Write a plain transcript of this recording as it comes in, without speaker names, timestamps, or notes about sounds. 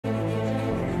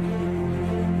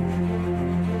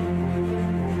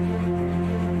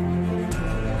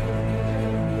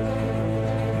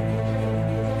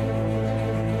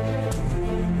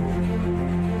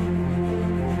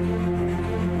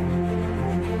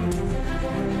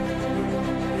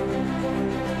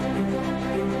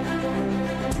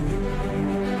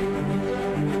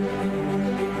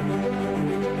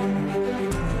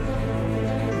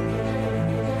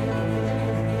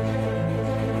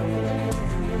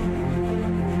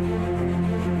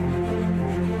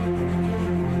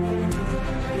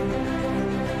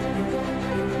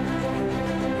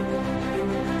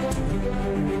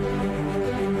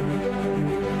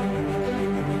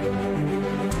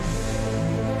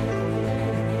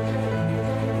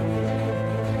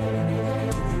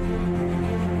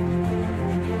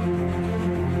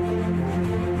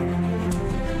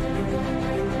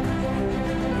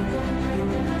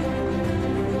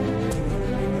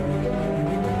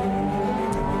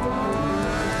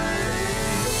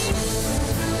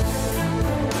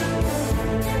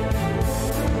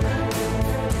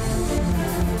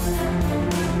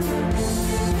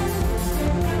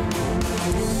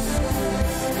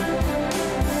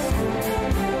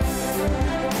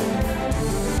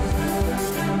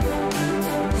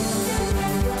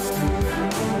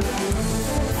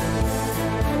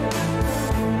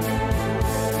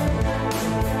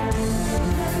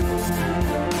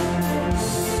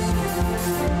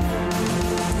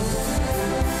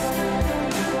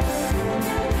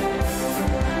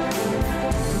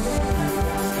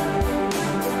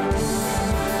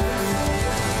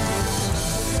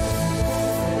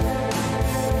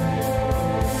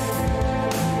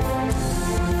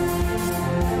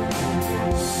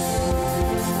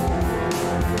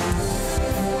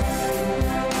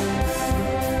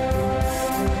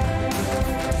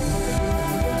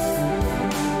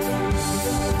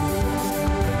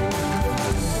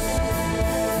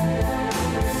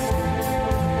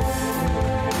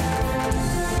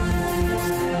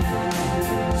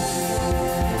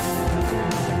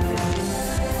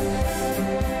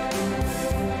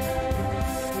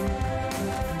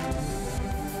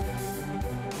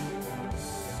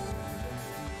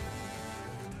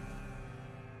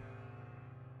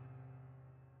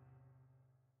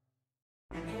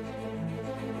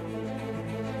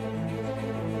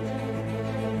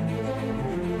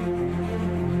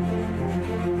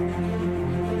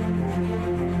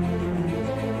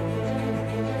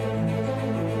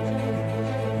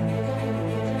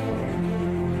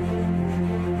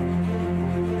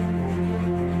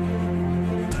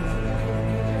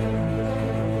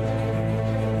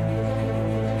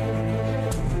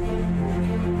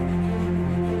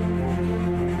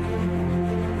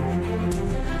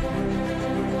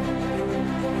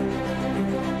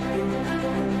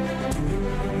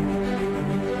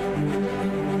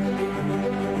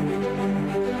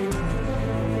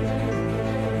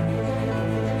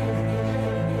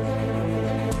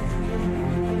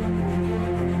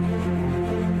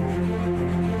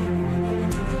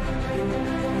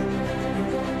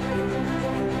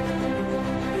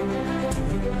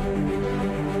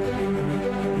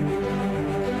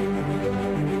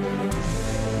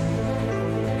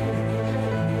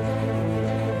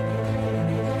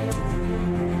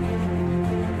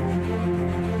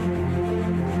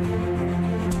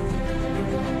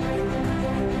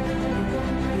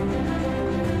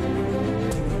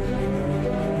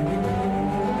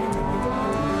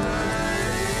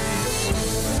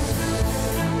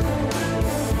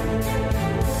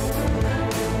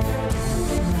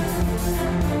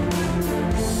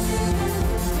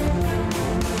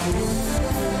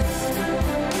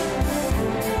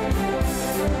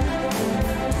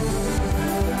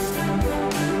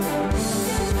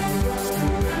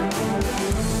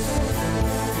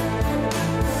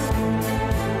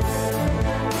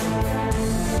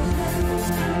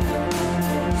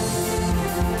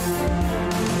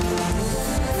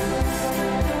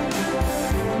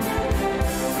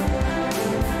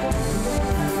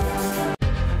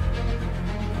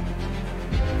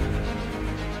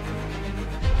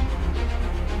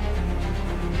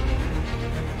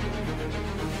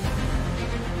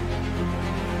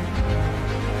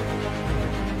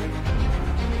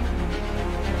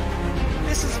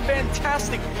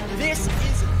fantastic. This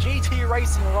is GT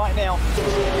racing right now.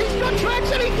 He's got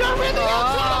traction, he's got rid of the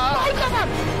outside of both of them!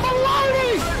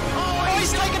 Maloney! Oh,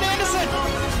 he's taken Anderson!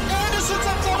 Anderson's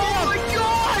up top here! Oh my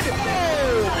god!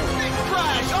 Oh! Big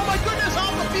crash! Oh my goodness,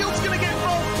 half the field's gonna get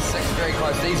rolled! Second very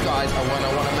close. These guys are want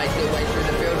to make their way through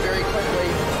the field very quickly.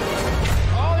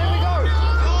 Oh, here we go!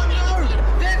 Oh no!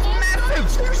 That's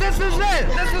massive! This is it!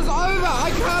 This is over!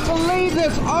 I can't believe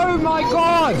this! Oh my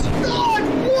god! God,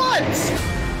 what?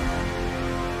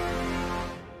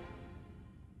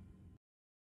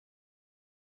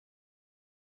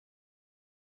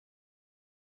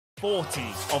 40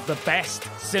 of the best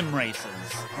sim racers,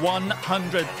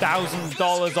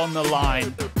 $100,000 on the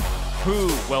line. Who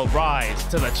will rise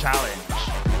to the challenge?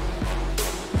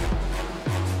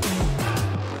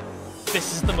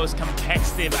 This is the most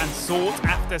competitive and sought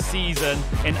after season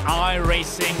in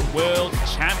iRacing World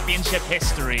Championship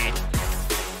history.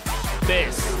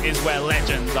 This is where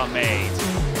legends are made.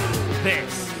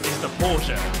 This is the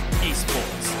Porsche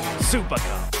Esports Super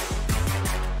Cup.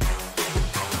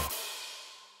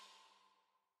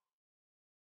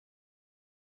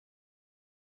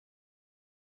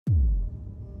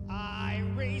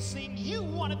 iRacing, you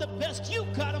wanted the best, you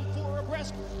got them four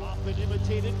abreast. Often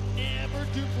imitated, never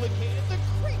duplicated. The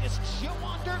greatest show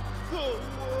on dirt, the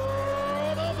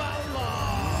World of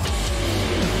Outlaws.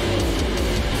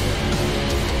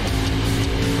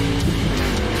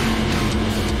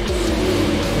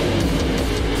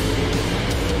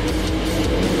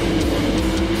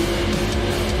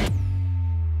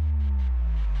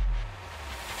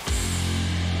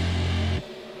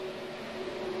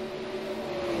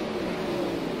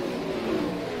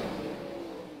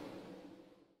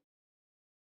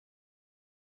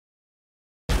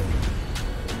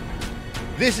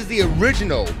 This is the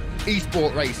original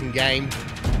esport racing game.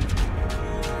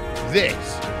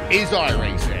 This is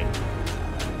iRacing.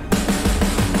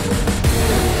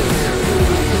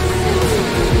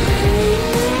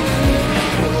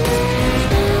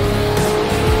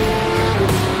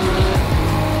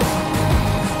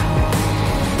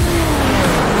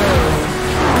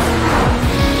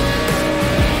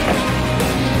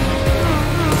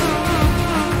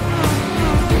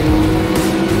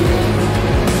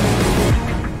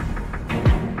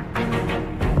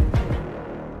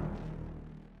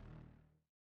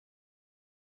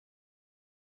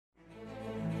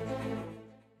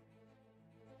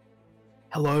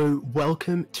 Hello,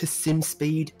 welcome to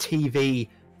SimSpeed TV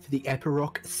for the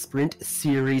Epiroc Sprint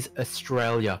Series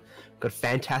Australia. Got a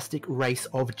fantastic race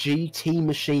of GT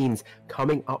machines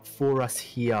coming up for us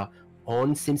here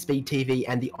on SimSpeed TV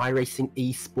and the iRacing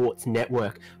Esports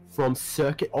Network from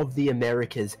Circuit of the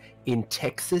Americas in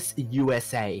Texas,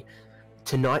 USA.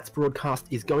 Tonight's broadcast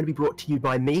is going to be brought to you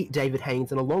by me, David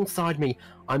Haynes, and alongside me,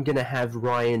 I'm going to have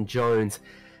Ryan Jones.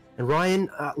 And Ryan,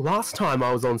 last time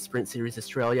I was on Sprint Series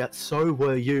Australia, so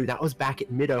were you. That was back at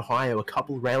Mid-Ohio a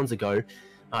couple rounds ago.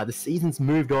 The season's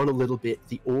moved on a little bit.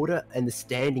 The order and the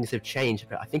standings have changed,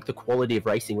 but I think the quality of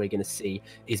racing we're going to see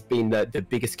has been the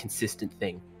biggest consistent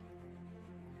thing.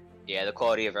 Yeah, the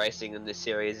quality of racing in this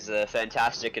series is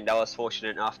fantastic, and I was fortunate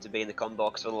enough to be in the com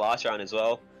box for the last round as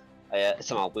well. I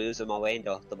somehow lose on my way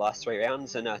into the last three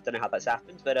rounds, and I don't know how that's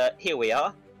happened, but here we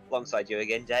are. Alongside you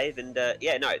again, Dave, and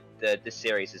yeah, no, this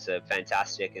series is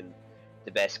fantastic, and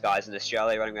the best guys in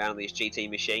Australia running around on these GT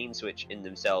machines, which in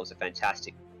themselves are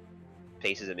fantastic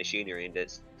pieces of machinery, and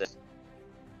it's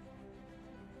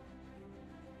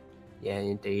yeah,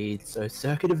 indeed. So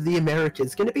Circuit of the Americas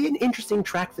is going to be an interesting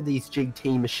track for these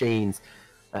GT machines.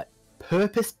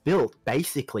 Purpose-built,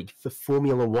 basically, for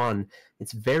Formula One.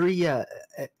 It's very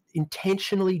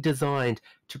intentionally designed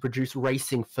to produce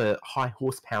racing for high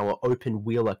horsepower open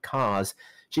wheeler cars.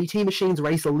 GT machines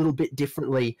race a little bit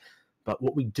differently, but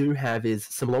what we do have is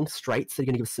some long straights that are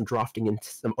going to give us some drafting and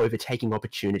some overtaking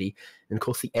opportunity. And of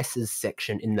course the S's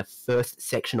section in the first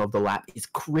section of the lap is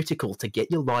critical to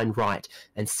get your line right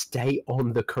and stay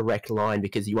on the correct line,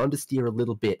 because you understeer a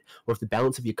little bit, or if the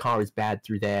balance of your car is bad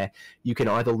through there, you can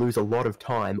either lose a lot of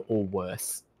time or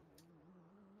worse.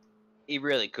 he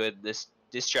really could. This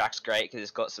track's great because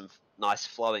it's got some nice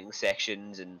flowing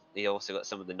sections, and he also got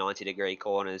some of the 90-degree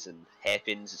corners and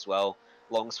hairpins as well.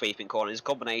 Long sweeping corners, a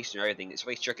combination of everything. It's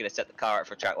really tricky to set the car up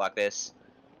for a track like this.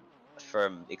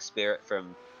 From experience,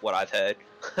 from what I've heard,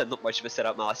 I'm not much of a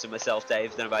setup master myself,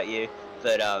 Dave. Don't know about you,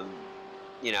 but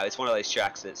you know, it's one of those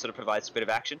tracks that sort of provides a bit of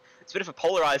action. It's a bit of a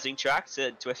polarizing track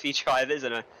to a few drivers,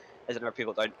 and as I know,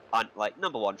 people aren't like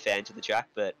 #1 fans of the track,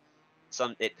 but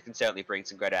it can certainly bring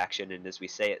some great action. And as we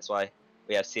see, it's why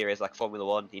we have series like Formula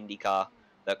One, IndyCar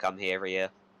that come here every year.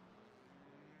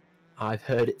 I've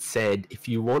heard it said, if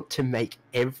you want to make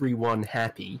everyone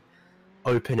happy,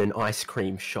 open an ice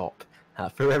cream shop.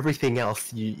 For everything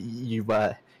else, you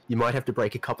might have to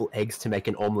break a couple eggs to make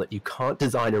an omelette. You can't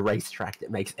design a racetrack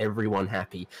that makes everyone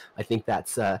happy. I think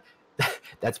that's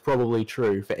that's probably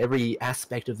true. For every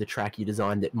aspect of the track you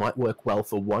design that might work well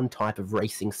for one type of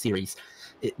racing series,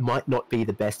 it might not be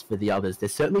the best for the others.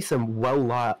 There's certainly some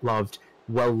well-loved,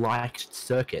 well-liked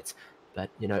circuits, but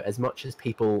you know, as much as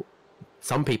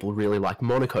some people really like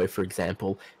Monaco, for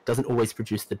example, doesn't always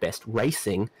produce the best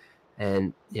racing.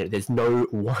 And you know, there's no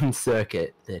one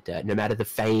circuit that, no matter the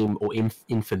fame or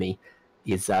infamy,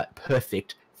 is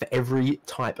perfect for every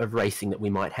type of racing that we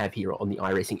might have here on the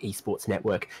iRacing Esports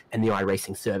Network and the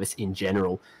iRacing service in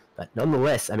general. But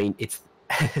nonetheless, I mean, it's,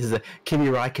 as Kimi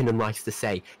Räikkönen likes to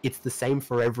say, it's the same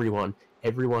for everyone.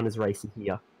 Everyone is racing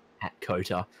here at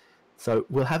COTA. So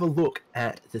we'll have a look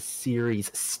at the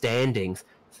series standings.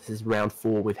 This is round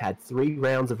 4. We've had 3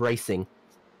 rounds of racing,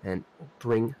 and we'll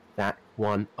bring that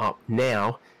one up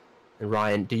now. And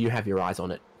Ryan, do you have your eyes on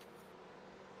it?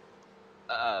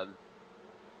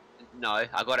 No,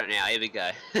 I got it now. Here we go.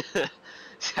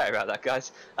 Sorry about that,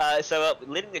 guys. So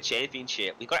leading the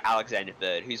championship, we've got Alexander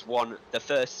Bird, who's won the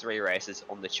first 3 races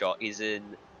on the trot. He's in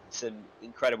some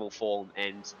incredible form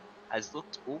and has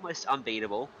looked almost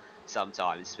unbeatable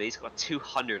sometimes. But he's got a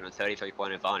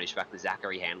 233-point advantage back to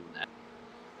Zachary Hanlon there.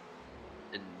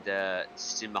 And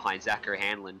just in behind Zachary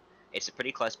Hanlon, it's a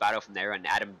pretty close battle from there, and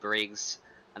Adam Briggs,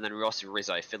 and then Rossi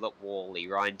Rizzo, Philip Worley,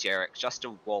 Ryan Jarek,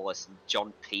 Justin Wallace, and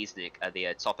John Piesnick are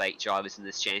the top 8 drivers in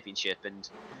this championship. And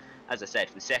as I said,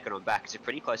 from second on back, it's a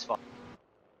pretty close fight.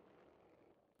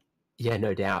 Yeah,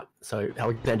 no doubt. So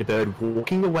Alexander Bird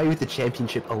walking away with the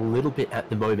championship a little bit at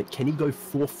the moment. Can he go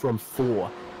 4 from 4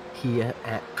 here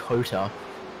at COTA?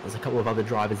 There's a couple of other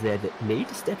drivers there that need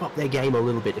to step up their game a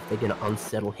little bit if they're going to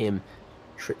unsettle him.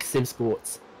 Trick Sim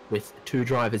Sports with 2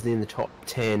 drivers in the top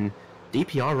 10.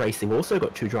 DPR Racing also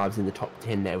got 2 drivers in the top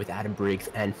 10 there with Adam Briggs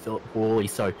and Philip Worley.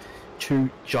 So 2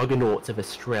 juggernauts of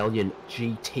Australian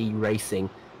GT racing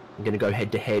are going to go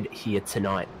head to head here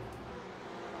tonight.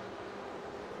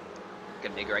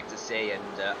 Going to be great to see, and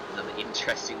another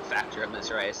interesting factor in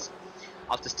this race.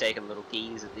 I've just taken a little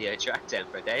gaze at the track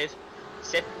temp for Dave.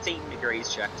 17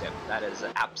 degrees track temp. That is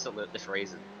absolutely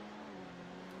freezing.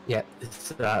 Yeah,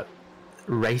 it's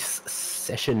race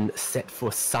session set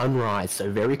for sunrise,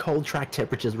 so very cold track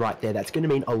temperatures right there. That's going to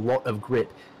mean a lot of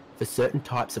grip. For certain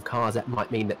types of cars, that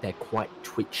might mean that they're quite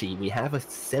twitchy. We have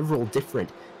several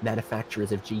different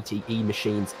manufacturers of GTE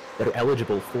machines that are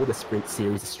eligible for the Sprint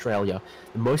Series Australia,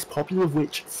 the most popular of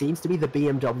which seems to be the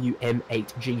BMW M8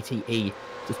 GTE,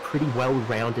 which is pretty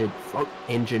well-rounded front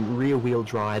engine, rear-wheel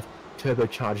drive,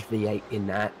 turbocharged V8 in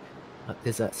that.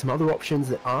 There's some other options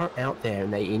that are out there,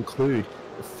 and they include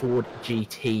the Ford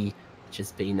GT, which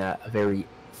has been a very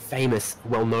famous,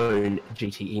 well-known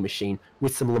GTE machine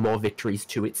with some Le Mans victories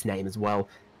to its name as well.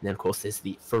 And then, of course, there's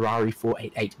the Ferrari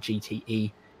 488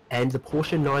 GTE and the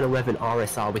Porsche 911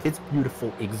 RSR with its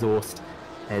beautiful exhaust.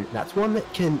 And that's one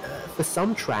that can, for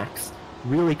some tracks,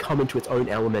 really come into its own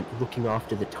element, looking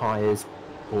after the tyres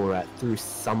or through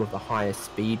some of the higher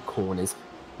speed corners.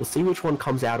 We'll see which one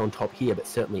comes out on top here, but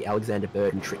certainly Alexander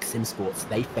Bird and Trick Sim Sports,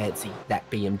 they fancy that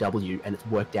BMW, and it's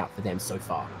worked out for them so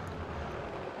far.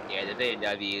 Yeah, the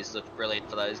BMWs look brilliant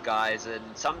for those guys, and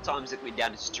sometimes it can be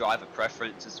down to driver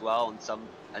preference as well, and some,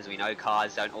 as we know,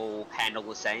 cars don't all handle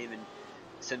the same, and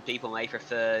some people may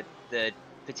prefer the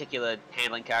particular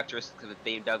handling characteristics of a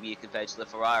BMW compared to the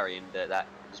Ferrari, and that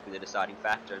will just be the deciding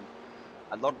factor. And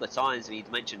a lot of the times, when you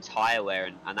mentioned tyre wear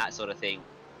and that sort of thing,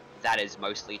 that is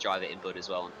mostly driver input as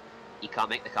well. And you can't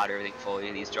make the car do everything for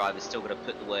you. These drivers still got to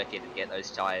put the work in and get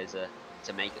those tyres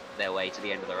to make their way to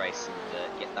the end of the race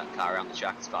and get that car around the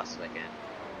track as fast as they can.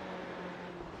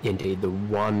 Indeed, the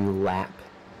 1 lap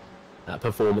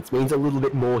performance means a little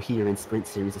bit more here in Sprint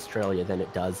Series Australia than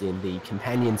it does in the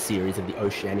companion series of the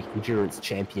Oceanic Endurance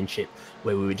Championship,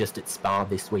 where we were just at Spa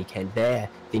this weekend. There,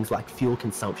 things like fuel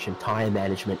consumption, tyre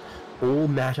management, all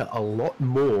matter a lot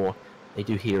more. They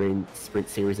do here in Sprint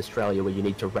Series Australia, where you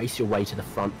need to race your way to the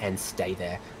front and stay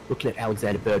there. Looking at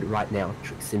Alexander Bird right now,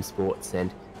 Trick Sim Sports,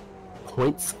 and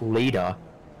points leader.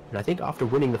 And I think after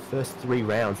winning the first 3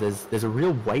 rounds, there's a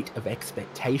real weight of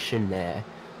expectation there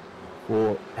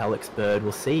for Alex Bird.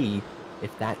 We'll see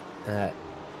if that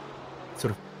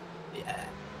sort of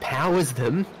powers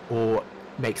them or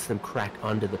makes them crack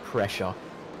under the pressure.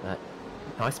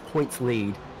 Nice points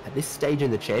lead at this stage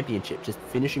in the championship. Just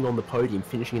finishing on the podium,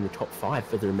 finishing in the top 5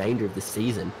 for the remainder of the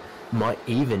season might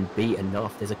even be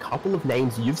enough. There's a couple of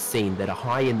names you've seen that are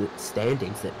high in the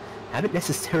standings that haven't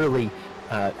necessarily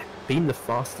been the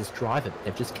fastest driver, but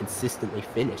they've just consistently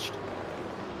finished.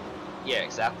 Yeah,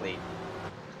 exactly.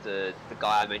 The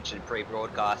guy I mentioned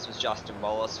pre-broadcast was Justin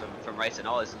Wallace from Racing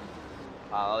Oz, and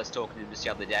I was talking to him just the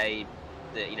other day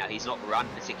that, you know, he's not run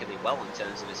particularly well in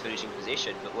terms of his finishing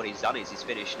position, but what he's done is he's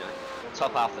finished, you know,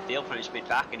 top half of the field, finished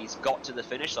mid-pack, and he's got to the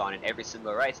finish line in every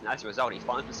single race, and as a result he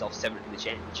finds himself 7th in the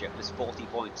championship, just 40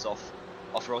 points off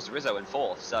Ross Rizzo in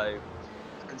 4th. So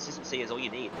consistency is all you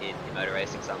need in motor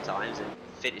racing sometimes, and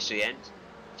finish to the end,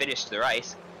 finish the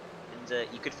race, and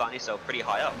you could find yourself pretty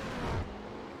high up.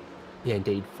 Yeah,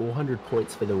 indeed, 400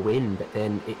 points for the win, but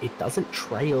then it doesn't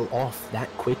trail off that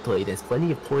quickly. There's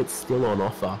plenty of points still on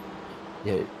offer.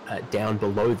 You know, down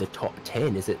below the top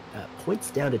 10. Is it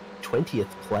points down to 20th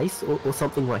place or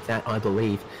something like that, I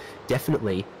believe.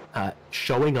 Definitely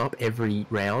showing up every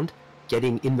round,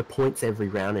 getting in the points every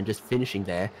round and just finishing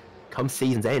there. Come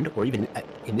season's end, or even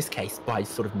in this case, by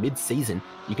sort of mid-season,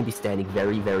 you can be standing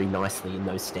very, very nicely in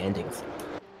those standings.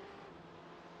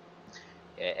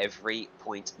 Yeah, every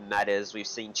point matters. We've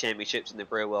seen championships in the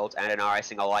real world and in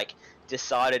iRacing are like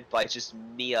decided by just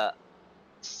mere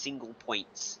single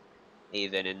points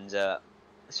even, and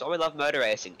so we love motor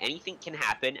racing. Anything can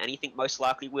happen, anything most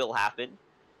likely will happen,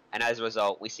 and as a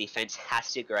result we see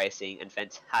fantastic racing and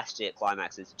fantastic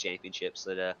climaxes to championships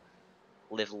that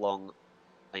live long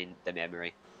in the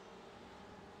memory.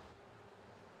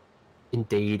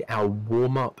 Indeed, our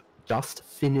warm-up just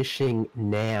finishing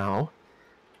now,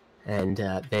 and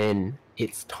then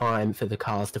it's time for the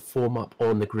cars to form up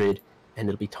on the grid, and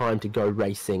it'll be time to go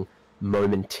racing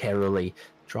momentarily.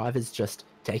 Drivers just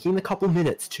taking a couple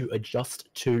minutes to adjust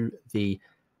to the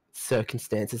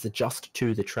circumstances, adjust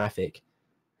to the traffic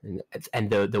and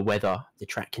the weather, the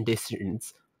track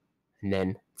conditions, and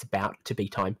then it's about to be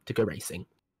time to go racing.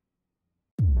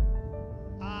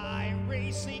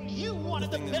 iRacing, you one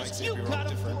of the best. You got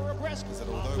them for abreast. Is that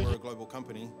although we're a global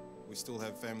company, we still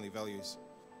have family values.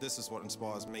 This is what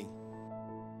inspires me.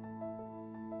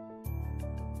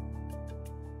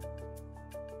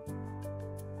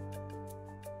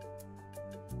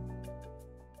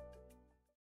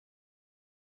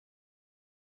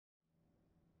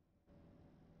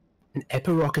 And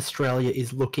Epiroc Australia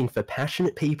is looking for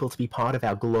passionate people to be part of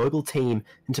our global team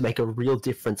and to make a real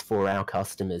difference for our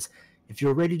customers. If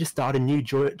you're ready to start a new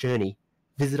journey,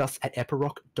 visit us at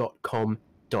epiroc.com.au.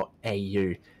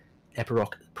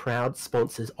 Epiroc, proud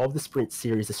sponsors of the Sprint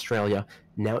Series Australia.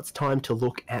 Now it's time to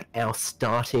look at our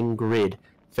starting grid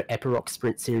for Epiroc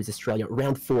Sprint Series Australia,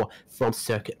 round 4 from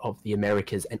Circuit of the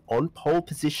Americas. And on pole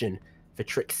position for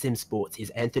Trick Sim Sports is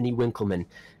Anthony Winkleman,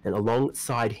 and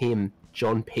alongside him,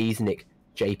 John Peasnick,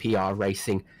 JPR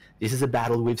Racing. This is a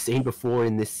battle we've seen before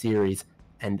in this series,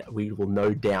 and we will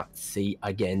no doubt see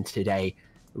again today.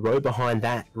 Row behind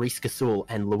that, Reese Gasol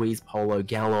and Luis Polo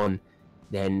Gallon.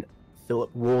 Then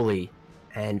Philip Worley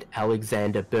and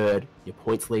Alexander Bird, your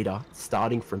points leader,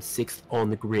 starting from 6th on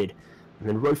the grid. And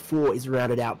then row 4 is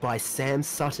rounded out by Sam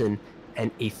Sutton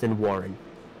and Ethan Warren.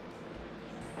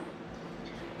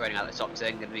 Running out the top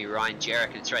 10 going to be Ryan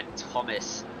Jarrett and Trent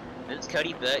Thomas. Then it's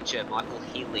Cody Bircher, Michael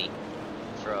Healy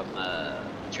from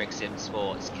Trick Sim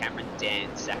Sports, Cameron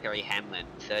Dan, Zachary Hamlin,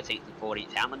 13th and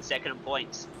 14th. Hamlin 2nd in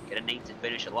points. Going to need to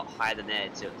finish a lot higher than there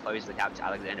to close the gap to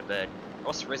Alexander Bird.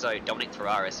 Ross Rizzo, Dominic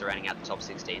Ferraris rounding out the top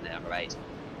 16 there, number 8.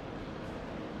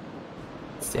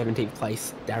 17th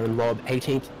place, Darren Lobb.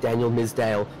 18th, Daniel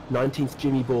Misdale. 19th,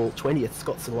 Jimmy Ball. 20th,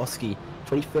 Scott Solowski.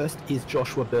 21st is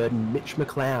Joshua Burden. Mitch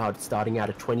McLeod starting out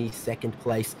at 22nd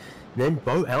place. And then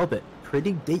Bo Albert,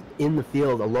 pretty deep in the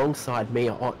field alongside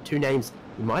Mia Ott. Two names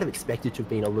we might have expected to have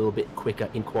been a little bit quicker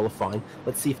in qualifying.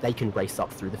 Let's see if they can race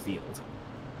up through the field.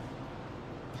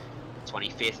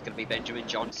 25th going to be Benjamin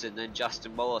Johnson, then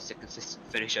Justin Wallace, a consistent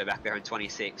finisher back there in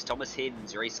 26. Thomas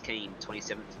Hibbs, Reese Keane,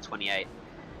 27th to 28.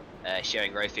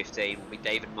 Sharing row 15 will be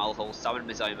David Mulhall, Simon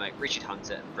Mizomo, Richard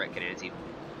Hunter and Brett Cananti.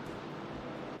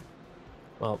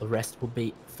 Well, the rest will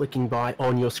be flicking by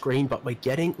on your screen, but we're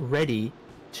getting ready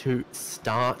to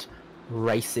start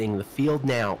racing. The field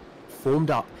now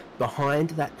formed up behind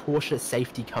that Porsche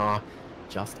safety car.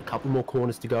 Just a couple more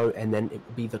corners to go, and then it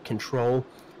will be the control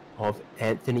of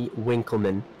Anthony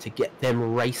Winkleman to get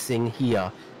them racing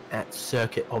here at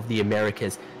Circuit of the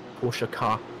Americas. Porsche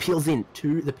car peels in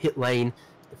to the pit lane.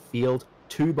 The field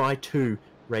 2 by 2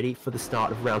 ready for the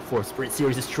start of round 4 of Sprint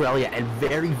Series Australia, and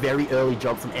very, very early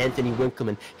jump from Anthony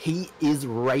Winkleman. He is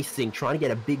racing, trying to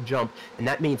get a big jump, and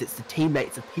that means it's the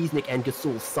teammates of Peasnick and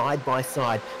Gasol side by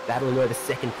side, battling over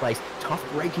 2nd place. Tough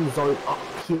braking zone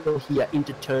uphill here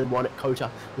into turn 1 at COTA.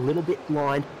 A little bit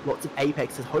blind, lots of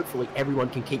apexes. Hopefully everyone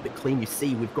can keep it clean. You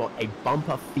see we've got a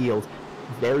bumper field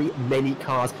very many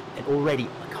cars, and already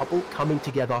a couple coming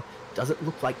together. Doesn't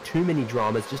look like too many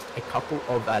dramas, just a couple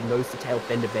of nose-to-tail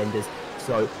fender benders.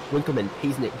 So Winkleman,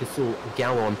 Piesnik, Gasol,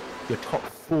 Gallon, your top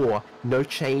 4, no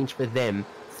change for them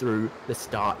through the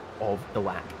start of the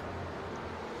lap.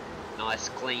 Nice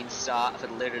clean start for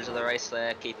the leaders of the race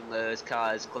there, keeping those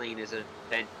cars clean is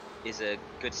a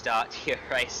good start to your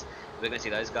race. We're going to see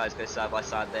those guys go side by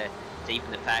side there, deep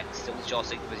in the pack, still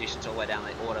jostling for positions all the way down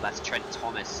the order. That's Trent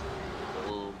Thomas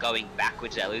going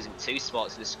backwards there, losing 2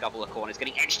 spots in this couple of corners,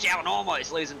 getting edged out and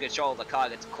almost losing control of the car.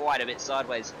 Gets quite a bit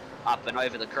sideways up and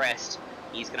over the crest.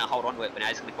 He's going to hold on to it, but now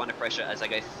he's going to come under pressure as they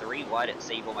go 3 wide at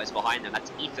Steve almost behind them.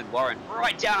 That's Ethan Warren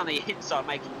right down on the inside,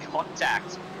 making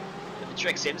contact with the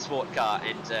Trek Sim Sport car,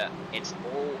 and it's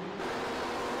all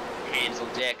hands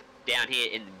on deck down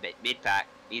here in the mid-pack.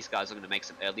 These guys are going to make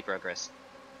some early progress.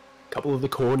 Couple of the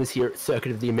corners here at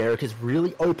Circuit of the Americas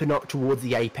really open up towards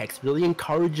the apex, really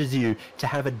encourages you to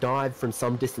have a dive from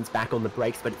some distance back on the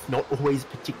brakes, but it's not always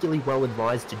particularly well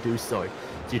advised to do so.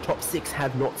 So your top 6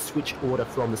 have not switched order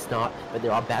from the start, but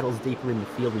there are battles deeper in the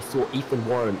field. We saw Ethan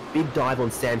Warren, big dive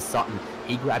on Sam Sutton,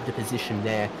 he grabbed a position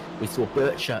there. We saw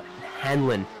Bircher and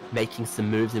Hanlon making some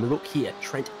moves, and look here,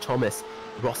 Trent Thomas,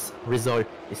 Ross Rizzo,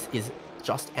 this is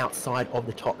just outside of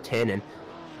the top 10, and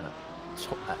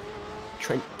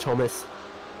Trent Thomas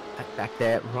back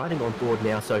there riding on board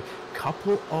now, so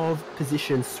couple of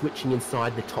positions switching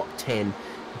inside the top 10.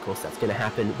 Of course, that's going to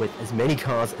happen with as many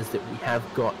cars as that we have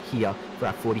got here for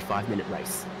our 45-minute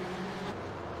race.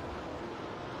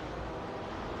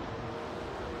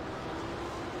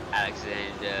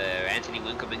 Anthony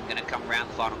Winkleman going to come around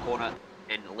the final corner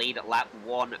and lead at lap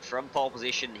 1 from pole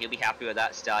position. He'll be happy with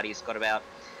that start. He's got about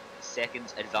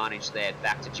seconds advantage there,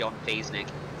 back to John Piesnik.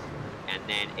 And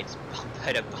then it's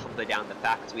bumper to bumper down the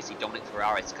pack as we see Dominic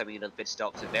Ferraris coming into the pit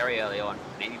stop. So very early on,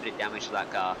 maybe a bit of damage to that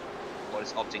car. Or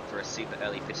is opting for a super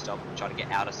early pit stop and trying to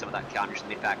get out of some of that carnage in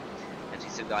the mid pack. As we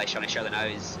see the guys trying to show the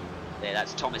nose there.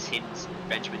 That's Thomas Hinds,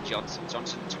 Benjamin Johnson.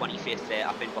 Johnson 25th there,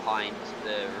 up in behind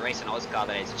the Race and Oz car,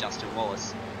 that is Justin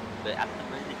Wallace. But at the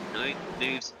moment, no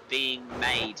moves being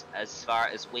made as far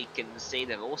as we can see.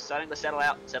 They're all starting to settle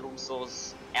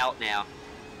themselves out now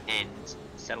and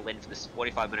settle in for this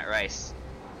 45-minute race.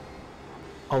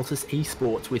 Altus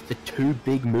Esports with the 2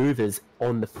 big movers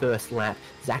on the first lap.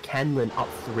 Zach Hanlon up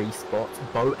 3 spots,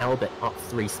 Bo Albert up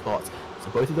 3 spots. So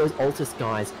both of those Altus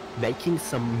guys making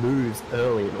some moves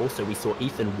early, and also we saw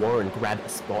Ethan Warren grab a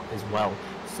spot as well.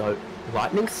 So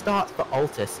lightning start for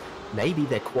Altus. Maybe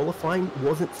their qualifying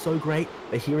wasn't so great,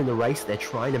 but here in the race they're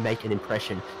trying to make an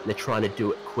impression and they're trying to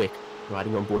do it quick.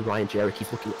 Riding on board Ryan Jarek,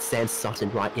 he's looking at Sam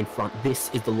Sutton right in front. This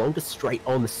is the longest straight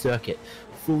on the circuit.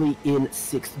 Fully in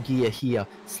 6th gear here.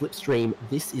 Slipstream,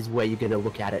 this is where you're going to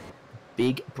look at it.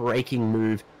 Big braking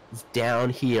move is down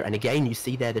here. And again, you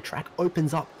see there, the track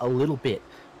opens up a little bit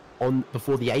on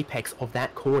before the apex of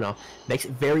that corner. Makes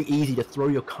it very easy to throw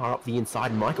your car up the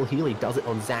inside. Michael Healy does it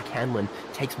on Zach Hanlon.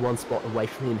 Takes 1 spot away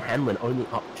from him. Hanlon only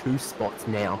up 2 spots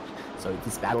now. So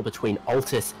this battle between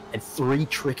Altus and 3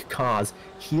 trick cars.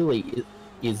 Healy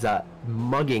is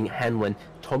mugging Hanlon.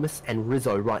 Thomas and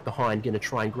Rizzo right behind going to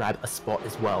try and grab a spot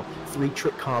as well. 3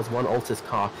 trick cars, 1 Altus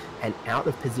car, and out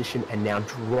of position and now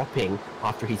dropping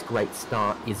after his great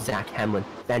start is Zach Hanlon.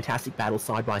 Fantastic battle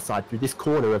side by side through this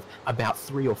corner of about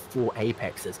 3 or 4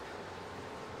 apexes.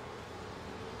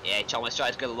 Yeah, Thomas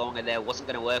tries to go longer there, wasn't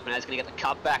going to work, but now he's going to get the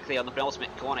cut back there on the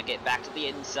penultimate corner, get back to the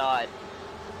inside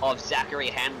of Zachary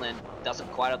Hanlon.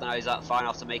 Doesn't quite have the nose up far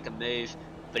enough to make a move,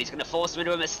 but he's going to force him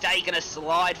into a mistake, and a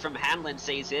slide from Hanlon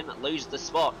sees him lose the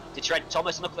spot to Trent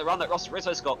Thomas. And look at the run that Ross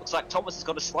Rizzo's got. Looks like Thomas has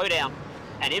got to slow down,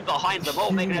 and in behind them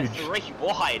all, making it 3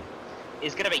 wide,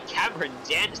 is going to be Cameron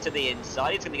Dance to the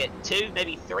inside. He's going to get 2,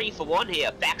 maybe 3 for 1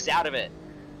 here, backs out of it,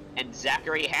 and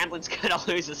Zachary Hanlon's going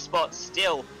to lose a spot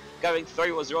still. Going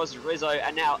through was Ross Rizzo,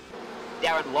 and now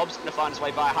Darren Lobb's going to find his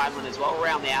way by Hanlon as well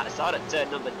around the outside at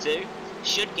turn number 2.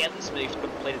 Should get this move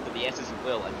completed to the S's and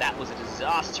will, and that was a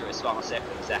disastrous final second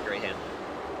for Zachary Hanlon.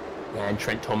 And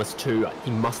Trent Thomas too,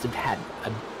 he must have had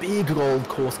a big old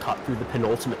course cut through the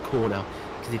penultimate corner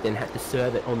because he then had to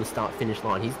serve it on the start-finish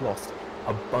line. He's lost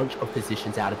a bunch of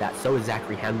positions out of that. So is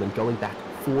Zachary Hanlon, going back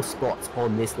 4 spots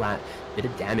on this lap. Bit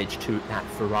of damage to that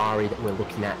Ferrari that we're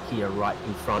looking at here right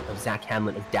in front of Zach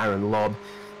Hanlon of Darren Lobb.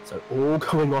 So all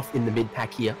going off in the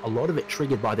mid-pack here, a lot of it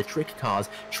triggered by the trick cars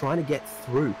trying to get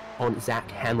through on Zach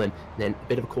Hanlon. And then a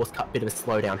bit of a course cut, bit of a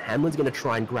slowdown. Hanlon's going to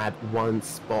try and grab 1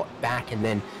 spot back, and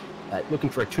then looking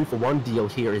for a 2-for-1 deal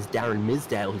here is Darren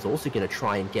Misdale, who's also going to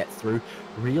try and get through.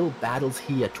 Real battles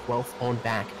here, 12th on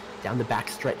back. Down the back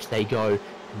stretch they go.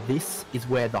 This is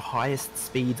where the highest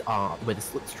speeds are, where the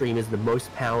slipstream is the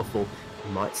most powerful.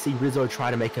 You might see Rizzo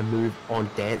try to make a move on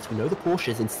Dance. We know the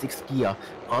Porsches in 6th gear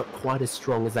aren't quite as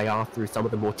strong as they are through some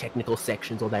of the more technical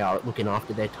sections, or they are at looking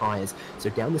after their tyres.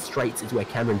 So down the straights is where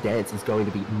Cameron Dance is going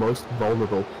to be most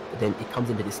vulnerable, but then it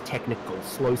comes into this technical,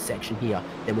 slow section here,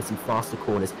 then with some faster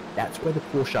corners. That's where the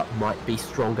Porsche might be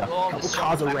stronger. Oh, Couple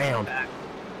cars around.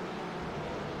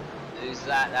 Who's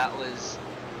that? That was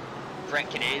Brent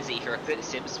Cananzi for a bit of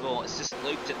Sim Sport. It's just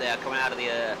looped it there, coming out of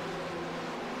the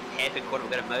hairpin corner.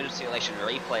 We've got a motor simulation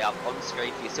replay up on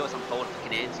screen for you. See what's unfolding for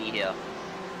Cananzi here.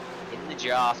 In the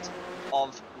draft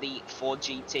of the Ford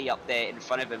GT up there in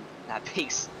front of him, that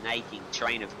big snaking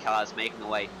train of cars making their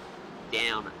way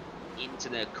down into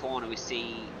the corner. We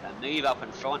see a move up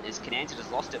in front as Cananzi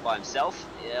just lost it by himself.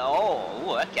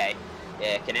 Oh, okay.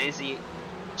 Yeah, Cananzi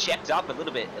checked up a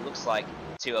little bit, it looks like,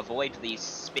 to avoid the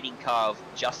spinning car of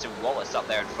Justin Wallace up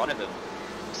there in front of him.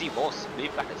 You see Wallace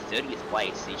move back to 30th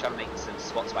place. He tried to make some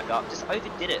spots back up, just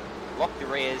overdid it. Locked the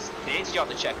rears, Cananzi tried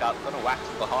to check up, got a whack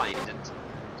from behind, and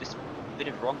just a bit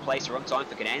of wrong place, wrong time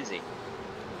for Cananzi.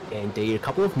 Yeah, indeed, a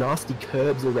couple of nasty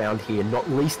curbs around here, not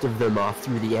least of them are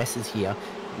through the S's here.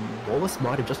 Wallace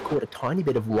might have just caught a tiny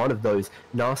bit of one of those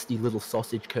nasty little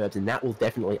sausage curbs, and that will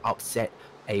definitely upset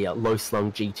a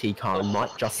low-slung GT car and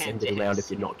might just send it around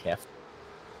if you're not careful.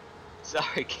 So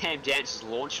Cam Dance has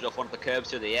launched it off one of the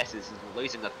curbs through the S's and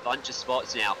losing a bunch of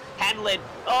spots now. Hanlon,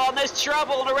 oh, and there's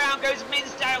trouble, and around goes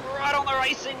Minsdale right on the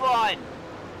racing line.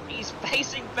 He's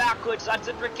facing backwards. That's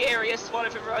a precarious spot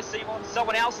if ever I see one.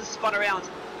 Someone else has spun around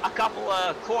a couple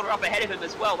corner up ahead of him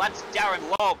as well. That's Darren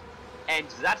Lobb, and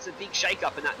that's a big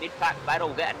shake-up in that mid-pack battle.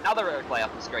 We'll get another replay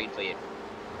up on screen for you.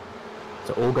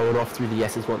 So all going off through the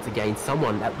S's once again.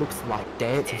 Someone that looks like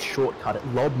Dance has shortcut it.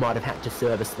 Lobb might have had to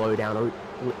serve a slowdown, or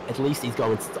at least he's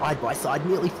going side by side,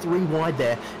 nearly 3 wide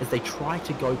there as they try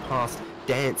to go past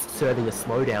Dance serving a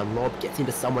slowdown. Lobb gets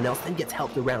into someone else, then gets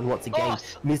helped around once again. Oh,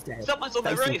 someone's on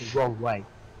the roof. The wrong way.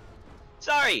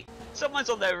 Sorry, someone's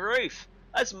on their roof.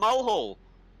 That's Mulhall.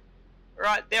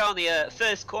 Right there on the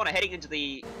first corner, heading into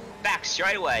the back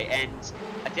straightaway, and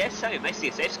I dare say we may see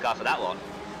a safety car for that one.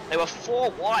 They were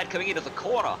 4 wide coming into the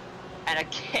corner, and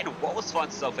again Wallace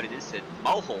finds himself in an instant.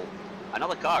 Mulhall,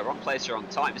 another car, wrong place, wrong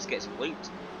time, just gets looped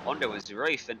onto his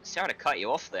roof, and sorry to cut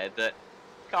you off there, but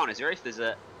car on his roof is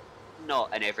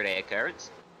not an everyday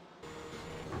occurrence.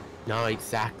 No,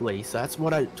 exactly. So that's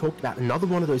what I talked about. Another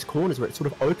one of those corners where it sort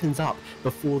of opens up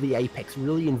before the apex,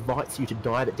 really invites you to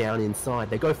dive it down inside.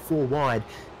 They go 4 wide,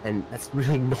 and that's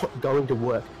really not going to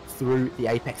work through the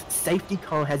apex. Safety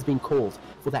car has been called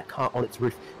for that car on its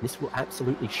roof. This will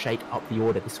absolutely shake up the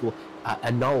order. This will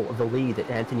annul the lead that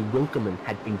Anthony Winkelman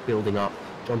had been building up.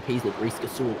 John Peasnick, Reese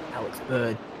Gasul, Alex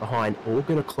Bird behind, all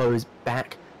going to close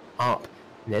back up.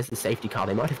 And there's the safety car.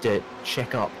 They might have to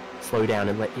check up, slow down,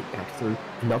 and let it back through.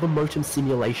 Another motor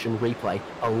simulation replay.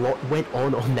 A lot went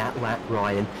on that lap,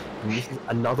 Ryan. And this is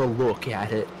another look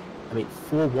at it. I mean,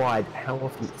 4 wide, how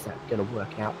often is that going to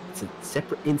work out? It's a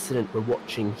separate incident we're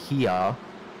watching here.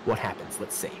 What happens?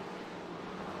 Let's see.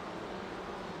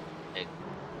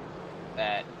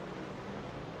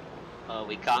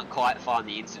 We can't quite find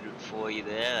the incident for you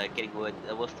there. Getting word,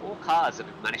 there were 4 cars that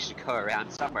have managed to go around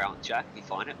somewhere on the track. If you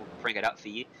find it, we'll bring it up for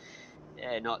you.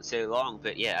 Yeah, not so long,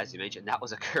 but yeah, as you mentioned, that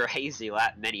was a crazy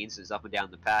lap. Many incidents up and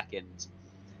down the pack, and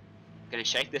going to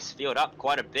shake this field up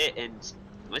quite a bit. And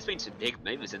there's been some big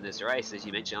movements in this race, as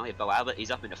you mentioned earlier. Bo Albert,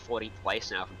 he's up into 14th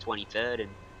place now from 23rd, and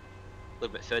a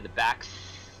little bit further back,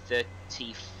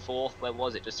 34th. Where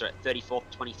was it? Just at 34th,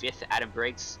 25th. Adam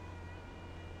Briggs.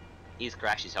 His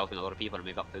crash is helping a lot of people to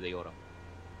move up through the order.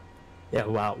 Yeah,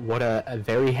 wow, what a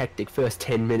very hectic first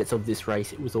 10 minutes of this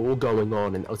race. It was all going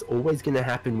on, and it was always going to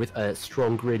happen with a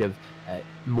strong grid of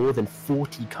more than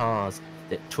 40 cars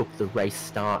that took the race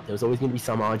start. There was always going to be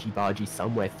some argy-bargy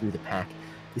somewhere through the pack.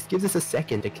 This gives us a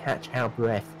second to catch our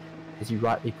breath. As you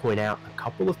rightly point out, a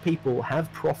couple of people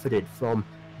have profited from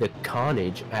the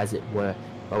carnage, as it were.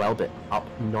 Bo Albert up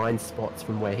 9 spots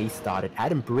from where he started.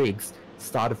 Adam Briggs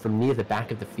started from near the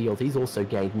back of the field. He's also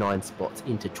gained 9 spots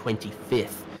into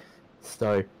 25th.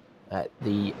 So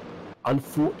the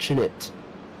unfortunate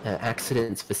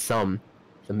accidents for some,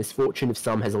 the misfortune of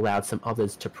some has allowed some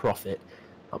others to profit.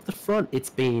 Up the front, it's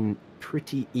been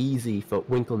pretty easy for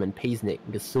Winkelman, Peasnick,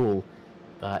 Gasul,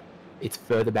 but it's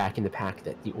further back in the pack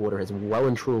that the order has well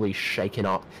and truly shaken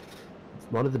up.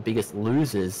 One of the biggest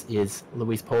losers is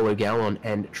Luis Polo Gallon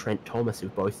and Trent Thomas,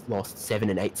 who've both lost 7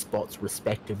 and 8 spots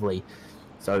respectively.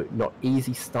 So not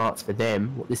easy starts for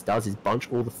them. What this does is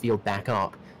bunch all the field back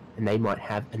up, and they might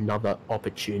have another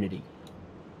opportunity.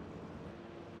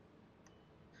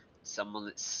 someone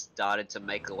that started to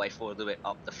make a way forward a little bit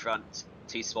up the front.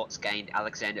 2 spots gained,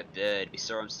 Alexander Bird. We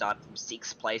saw him start from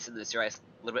 6th place in this race,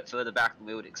 a little bit further back than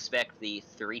we would expect. The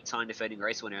 3-time defending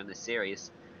race winner in this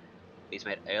series. He's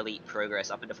made early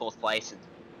progress up into 4th place, and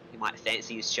he might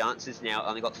fancy his chances now.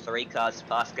 Only got 3 cars to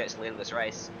pass to get to the lead of this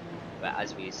race. But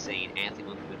as we've seen, Anthony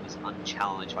Winkelman was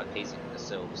unchallenged by Peasy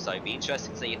Silva. So it'd be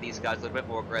interesting to see if these guys are a little bit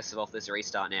more aggressive off this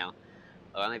restart now.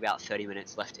 Only about 30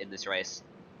 minutes left in this race.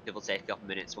 It will take a couple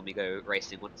minutes when we go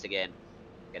racing once again.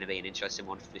 Going to be an interesting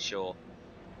one for sure.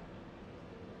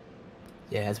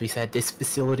 Yeah, as we said, this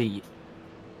facility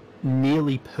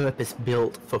nearly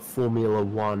purpose-built for Formula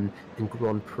 1 and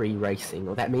Grand Prix racing.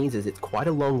 What that means is it's quite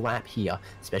a long lap here,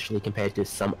 especially compared to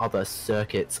some other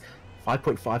circuits.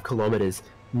 5.5 kilometers,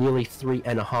 nearly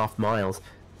 3.5 miles.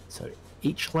 So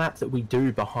each lap that we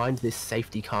do behind this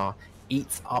safety car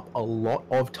eats up a lot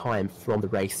of time from the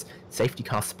race. Safety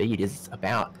car speed is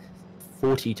about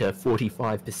 40 to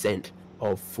 45%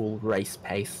 of full race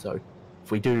pace. So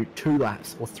if we do 2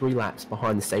 laps or 3 laps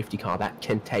behind the safety car, that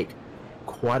can take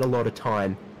quite a lot of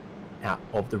time out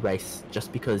of the race.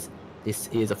 Just because this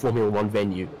is a Formula 1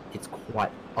 venue, it's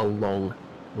quite a long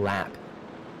lap.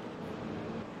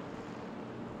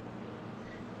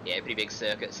 Yeah, pretty big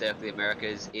circuit, Circuit of the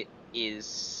Americas. It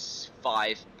is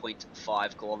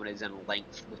 5.5 kilometers in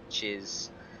length, which is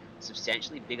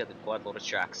substantially bigger than quite a lot of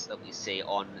tracks that we see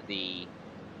on the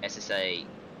SSA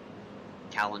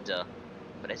calendar.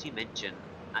 But as you mentioned,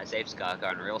 Zabe's car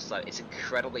going real slow. It's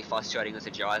incredibly frustrating as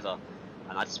a driver,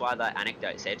 and that's why that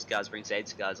anecdote, Zabe's cars bring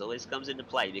Zabe's cars, always comes into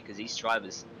play, because these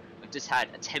drivers have just had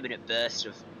a 10-minute burst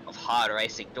of hard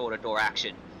racing, door-to-door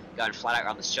action, going flat out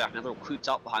around the track, and a little cooped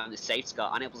up behind the safety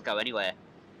car, unable to go anywhere.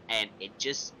 And it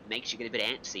just makes you get a bit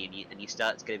antsy, and you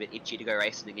start to get a bit itchy to go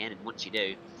racing again. And once you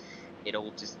do, it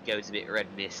all just goes a bit red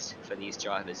mist for these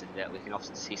drivers, and we can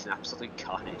often see some absolute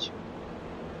carnage.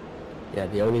 Yeah,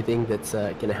 the only thing that's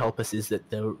going to help us is that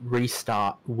the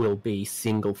restart will be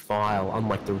single file,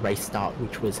 unlike the race start,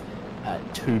 which was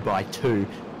 2x2.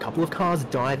 A couple of cars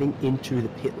diving into the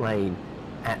pit lane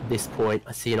at this point.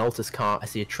 I see an Altus car, I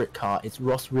see a Trick car. It's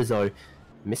Ross Rizzo.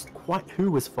 Missed quite who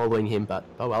was following him, but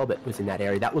Bo Albert was in that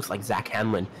area. That looks like Zach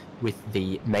Hanlon with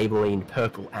the Maybelline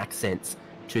purple accents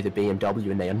to the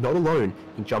BMW, and they are not alone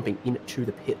in jumping into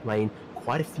the pit lane.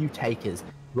 Quite a few takers.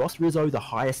 Ross Rizzo the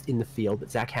highest in the field,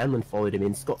 but Zach Hanlon followed him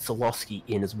in. Scott Solowski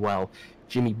in as well.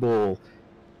 Jimmy Ball,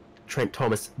 Trent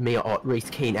Thomas, Mia Ott,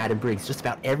 Reese Keane, Adam Briggs, just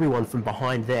about everyone from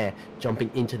behind there jumping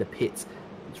into the pits.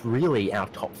 It's really our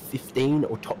top 15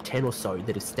 or top 10 or so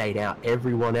that have stayed out.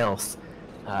 Everyone else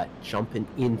jumping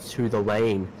into the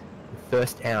lane.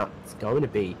 First out is going to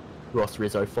be Ross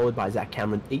Rizzo, followed by Zach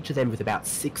Hanlon, each of them with about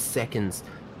 6 seconds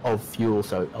of fuel,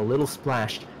 so a little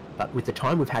splashed. But with the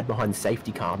time we've had behind the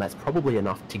safety car, that's probably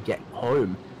enough to get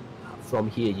home from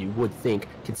here, you would think,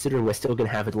 considering we're still going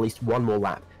to have at least one more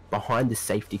lap behind the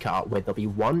safety car, where there'll be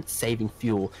 1, saving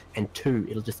fuel, and 2,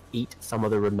 it'll just eat some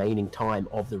of the remaining time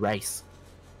of the race.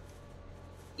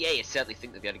 Yeah, you certainly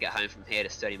think they'll be able to get home from here.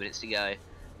 There's 30 minutes to go.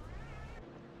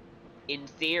 In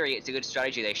theory, it's a good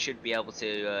strategy. They should be able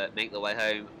to make their way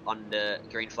home under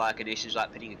green flag conditions,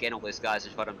 like pitting again. All those guys are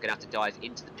going to have to dive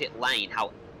into the pit lane.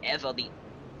 However, the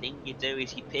thing you do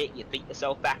is you pit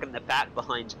yourself back in the pack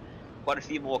behind quite a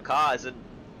few more cars, and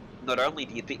not only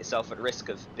do you put yourself at risk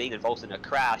of being involved in a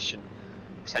crash and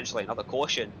potentially another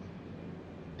caution,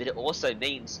 but it also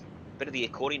means a bit of the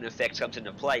accordion effect comes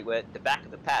into play, where the back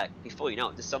of the pack, before you know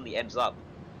it, just suddenly ends up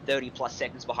 30 plus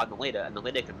seconds behind the leader, and the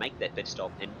leader can make their pit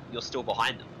stop and you're still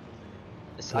behind them.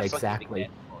 Yeah, exactly.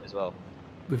 As well.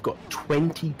 We've got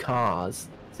 20 cars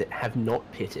that have not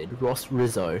pitted. Ross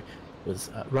Rizzo was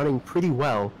running pretty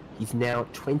well. He's now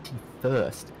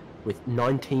 21st with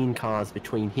 19 cars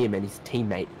between him and his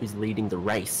teammate who's leading the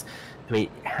race. I mean,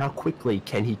 how quickly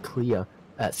can he clear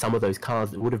some of those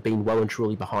cars that would have been well and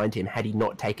truly behind him had he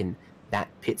not taken that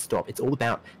pit stop? It's all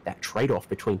about that trade-off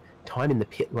between time in the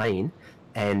pit lane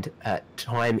and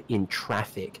time in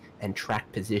traffic and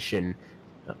track position.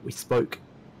 We spoke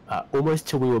almost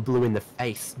till we were blue in the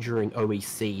face during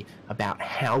OEC about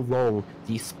how long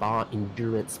the Spa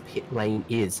Endurance pit lane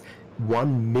is.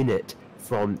 1 minute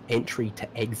from entry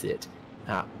to exit,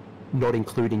 not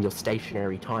including your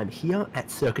stationary time. Here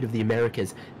at Circuit of the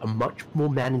Americas, a much more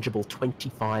manageable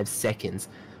 25 seconds.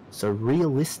 So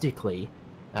realistically,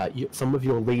 some of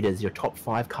your leaders, your top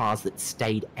 5 cars that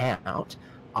stayed out,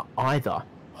 are either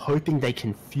hoping they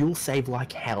can fuel save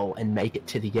like hell and make it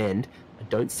to the end. I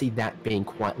don't see that being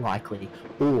quite likely.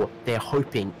 Or they're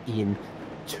hoping in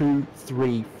 2,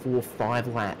 3, 4, 5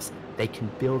 laps they can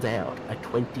build out a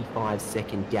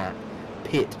 25-second gap,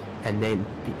 pit, and then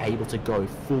be able to go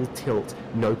full tilt,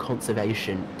 no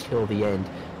conservation till the end.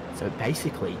 So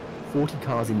basically 40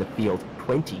 cars in the field,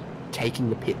 20 taking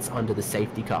the pits under the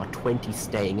safety car, 20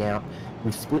 staying out.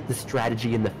 We've split the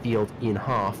strategy in the field in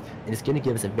half, and it's going to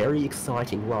give us a very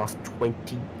exciting last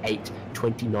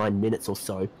 28-29 minutes or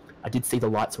so. I did see the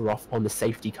lights were off on the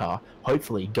safety car,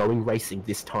 hopefully going racing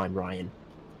this time, Ryan.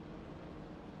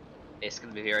 It's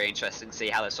going to be very interesting to see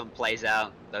how this one plays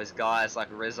out. Those guys like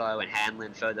Rizzo and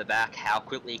Hanlon further back, how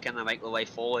quickly can they make their way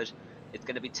forward? It's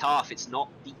going to be tough. It's not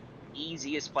the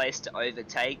easiest place to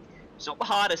overtake. It's not the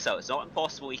hardest, though. It's not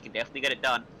impossible. You can definitely get it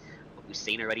done. But we've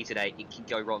seen already today, it can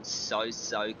go wrong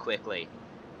so quickly.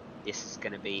 This is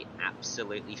going to be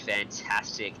absolutely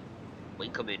fantastic.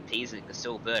 Winkelman, Peasant,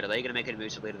 Gasol, Bird, are they going to make a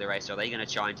move to lead the race, or are they going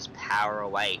to try and just power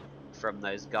away from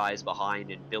those guys behind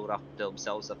and build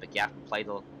themselves up a gap and play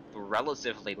the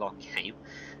relatively long game?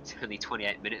 It's only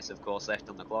 28 minutes, of course, left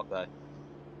on the clock, though.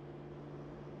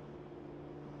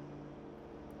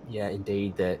 Yeah,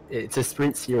 indeed. It's a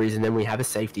sprint series, and then we have a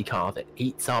safety car that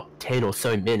eats up 10 or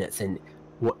so minutes, and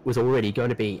what was already going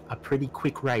to be a pretty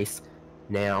quick race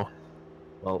now,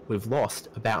 well, we've lost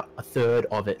about a third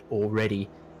of it already.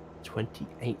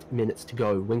 28 minutes to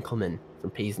go. Winkelman from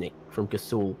Peasnick, from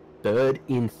Gasol, Bird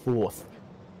in 4th,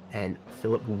 and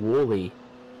Philip Worley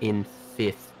in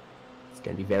 5th. It's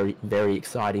going to be very, very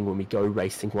exciting when we go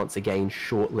racing once again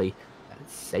shortly.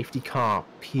 Safety car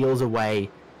peels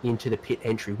away into the pit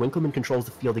entry. Winkelman controls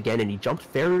the field again, and he jumped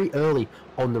very early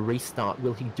on the restart.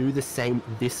 Will he do the same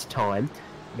this time?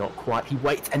 Not quite. He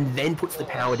waits and then puts the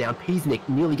power down. Peasnick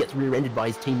nearly gets rear-ended by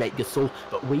his teammate Gasol,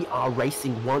 but we are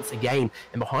racing once again.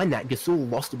 And behind that, Gasol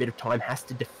lost a bit of time, has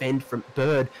to defend from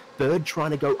Bird. Bird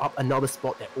trying to go up another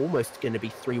spot. They're almost going to be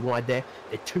 3 wide there.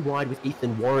 They're 2 wide with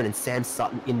Ethan Warren and Sam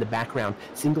Sutton in the background.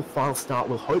 Single file start,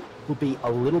 we'll hope will be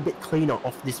a little bit cleaner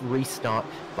off this restart,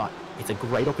 but it's a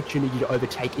great opportunity to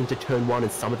overtake into turn 1,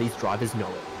 and some of these drivers know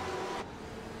it.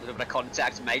 A little bit of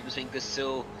contact made between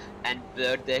Gasol and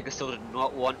Bird there. Gasol did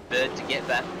not want Bird to get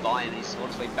back by him. He's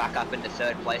forced to be back up into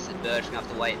 3rd place, and Bird's going to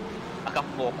have to wait a couple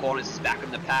more corners. He's back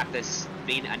in the pack. There's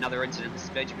been another incident. This is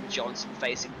Benjamin Johnson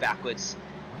facing backwards,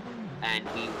 and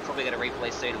we probably get a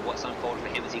replay soon of what's unfolded for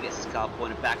him as he gets his car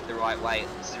pointed back the right way.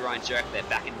 This is Ryan Jerk. They're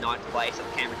back in 9th place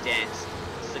on camera dance.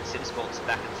 Slick Simsports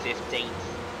back in 15th,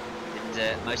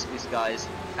 and most of these guys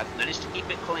have managed to keep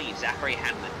it clean. Zachary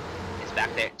Hanlon is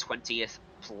back there at 20th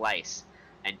place,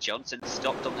 and Johnson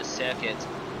stopped on the circuit,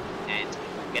 and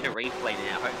we'll get a replay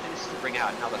now. Hopefully this will bring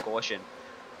out another caution.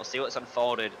 We'll see what's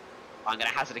unfolded. I'm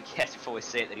going to hazard a guess before we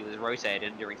see it that he was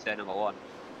rotated during turn number 1.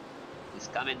 He's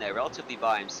come in there relatively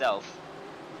by himself,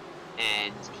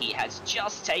 and he has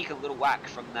just taken a little whack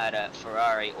from that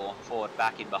Ferrari or Ford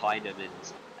back in behind him, and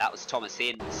that was Thomas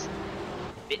Hinds.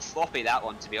 Bit sloppy that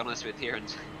one, to be honest with you,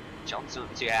 and Johnson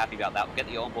not too happy about that. We'll get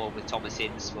the onboard with Thomas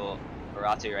Hinds for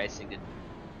iRacing and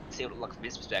see what it looks from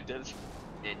his perspective,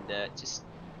 and just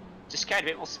carried a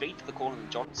bit more speed to the corner than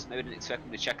Johnson. Maybe didn't expect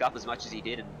him to check up as much as he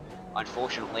did, and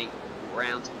unfortunately,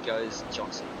 round goes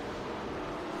Johnson.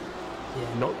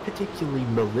 Yeah, not particularly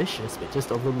malicious, but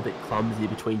just a little bit clumsy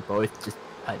between both. Just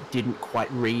didn't quite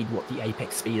read what the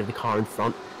apex speed of the car in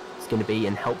front was going to be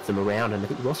and helped them around. And I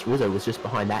think Ross Rizzo was just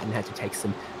behind that and had to take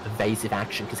some evasive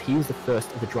action, because he was the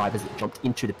first of the drivers that jumped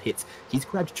into the pits. He's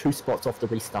grabbed 2 spots off the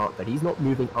restart, but he's not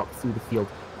moving up through the field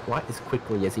quite as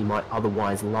quickly as he might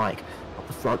otherwise like. Up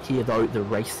the front here, though, the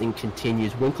racing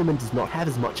continues. Winkelman does not have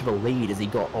as much of a lead as he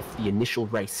got off the initial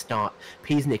race start.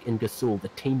 Peasnick and Gasol, the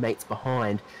teammates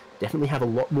behind, definitely have a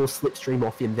lot more slipstream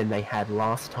off him than they had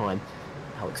last time.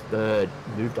 Alex Bird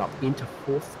moved up into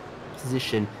 4th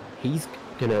position. He's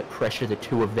going to pressure the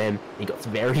 2 of them. He got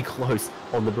very close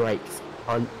on the brakes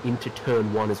into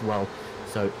turn 1 as well.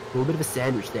 So a little bit of a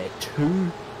sandwich there.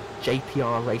 2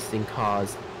 JPR racing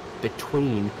cars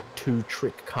between 2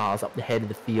 trick cars up the head of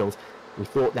the field. We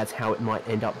thought that's how it might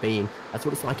end up being. That's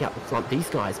what it's like out the front. These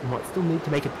guys might still need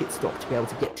to make a pit stop to be able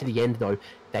to get to the end, though.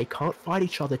 They can't fight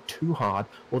each other too hard,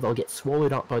 or they'll get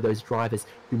swallowed up by those drivers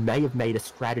who may have made a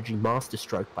strategy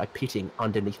masterstroke by pitting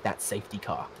underneath that safety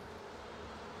car.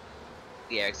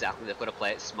 Yeah, exactly. They've got to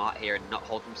play it smart here and not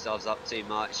hold themselves up too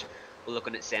much. We're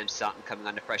looking at Sam Sutton coming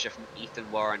under pressure from Ethan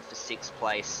Warren for 6th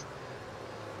place.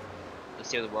 Let's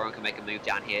see whether Warren can make a move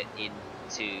down here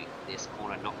into this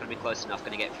corner. Not going to be close enough.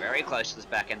 Going to get very close to this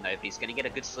back end, though. But he's going to get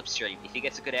a good slipstream. If he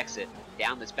gets a good exit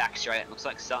down this back straight, it looks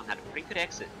like Sutton had a pretty good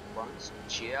exit. Warren's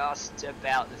just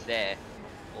about there.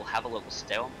 We'll have a look. We'll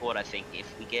stay on board, I think,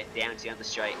 if we get down to the other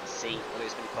straight and see whether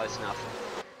it's going to be close enough.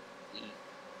 We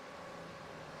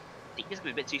think he's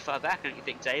going to be a bit too far back, don't you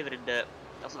think, David? And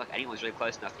doesn't look like anyone's really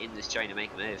close enough in this train to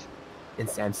make a move. And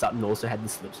Sam Sutton also had the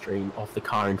slipstream off the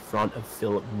car in front of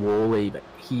Philip Worley. But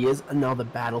here's another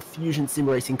battle. Fusion Sim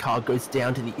Racing car goes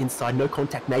down to the inside. No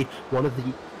contact made. One of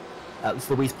the it's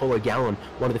Luis Paulo Gallon,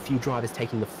 one of the few drivers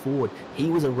taking the forward.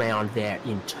 He was around there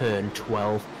in turn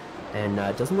 12. And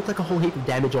doesn't look like a whole heap of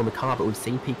damage on the car, but we've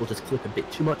seen people just clip a bit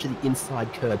too much of the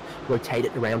inside curb, rotate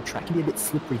it around. Track can be a bit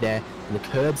slippery there, and the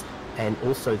curbs and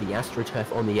also the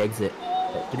AstroTurf on the exit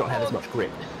do not have as much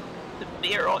grip. The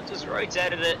Epiroc just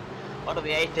rotated it onto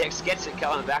the apex, gets it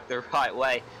coming back the right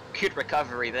way. Good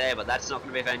recovery there, but that's not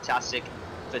going to be fantastic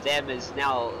for them as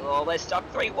now, oh, they're stuck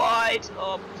 3 wide.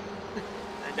 Oh.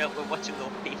 And we're watching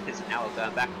the leaders now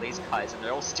going back to these guys, and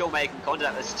they're all still making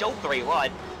contact. They're still 3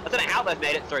 wide. I don't know how they've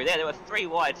made it through there. They were 3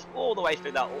 wide all the way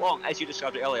through that long, as you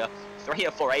described it earlier, 3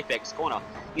 or 4 apex corner,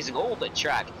 using all the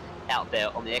track out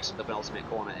there on the exit of the penultimate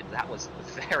corner, and that was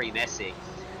very messy.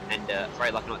 And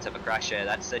very lucky not to have a crash there.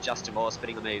 That's Justin Morris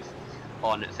putting a move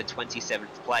on for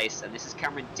 27th place, and this is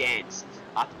Cameron Dance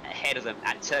up ahead of them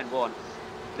at turn 1,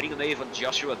 putting a move on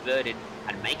Joshua Burden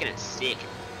and making it sick.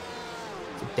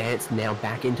 Dance now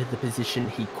back into the position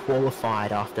he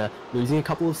qualified after losing a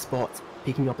couple of spots,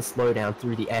 picking up a slowdown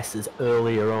through the S's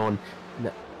earlier on.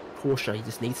 And Porsche, he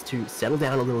just needs to settle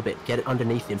down a little bit, get it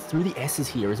underneath him. Through the S's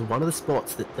here is one of the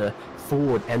spots that the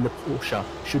Ford and the Porsche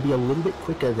should be a little bit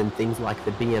quicker than things like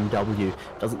the BMW.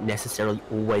 Doesn't necessarily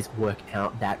always work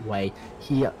out that way.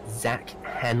 Here, Zach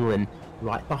Hanlon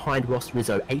right behind Ross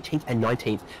Rizzo, 18th and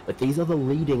 19th, but these are the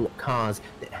leading cars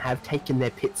that have taken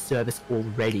their pit service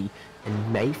already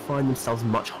and may find themselves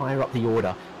much higher up the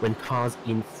order when cars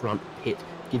in front pit. To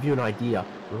give you an idea,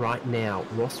 right now,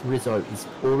 Ross Rizzo is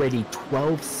already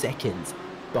 12 seconds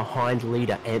behind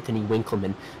leader Anthony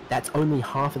Winkleman. That's only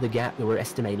half of the gap that we're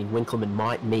estimating Winkleman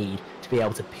might need to be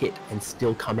able to pit and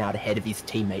still come out ahead of his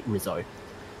teammate Rizzo.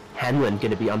 Hanlon going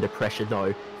to be under pressure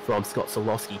though from Scott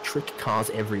Solowski. Trick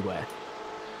cars everywhere.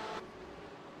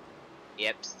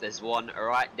 Yep, there's one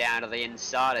right down to the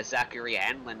inside of Zachary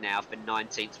Hanlon now for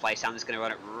 19th place. Hanlon's going to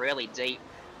run it really deep.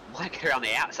 Might get around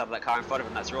the outside of that car in front of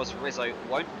him. That's Ross Rizzo.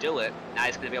 Won't do it. Now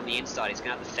he's going to be on the inside. He's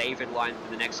going to have the favoured line for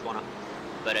the next corner.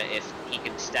 But if he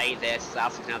can stay there,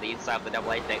 Saski's going to have the inside of the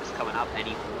double apex coming up. And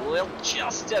he will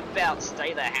just about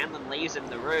stay there. Hanlon leaves him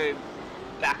the room.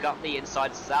 Back up the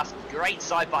inside. Saski. Great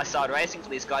side-by-side racing for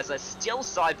these guys. They're still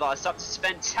side-by-side. It's a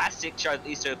fantastic show that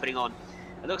these two are putting on.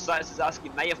 It looks like Suzuki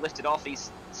may have lifted off.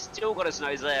 He's still got his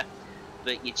nose there,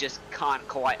 but you just can't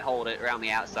quite hold it around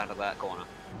the outside of that corner.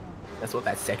 That's what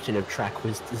that section of track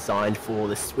was designed for,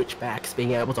 the switchbacks,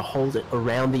 being able to hold it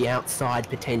around the outside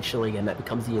potentially, and that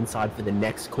becomes the inside for the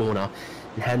next corner.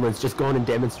 And Hanlon's just gone and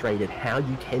demonstrated how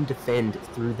you can defend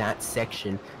through that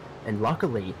section. And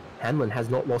luckily, Hanlon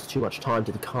has not lost too much time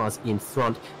to the cars in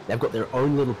front. They've got their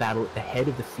own little battle at the head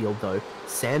of the field though.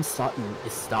 Sam Sutton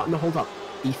is starting to hold up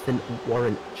Ethan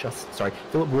Warren,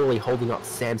 Philip Worley holding up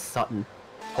Sam Sutton,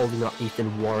 holding up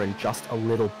Ethan Warren just a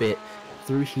little bit.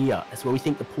 Through here, that's where we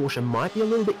think the Porsche might be a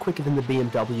little bit quicker than the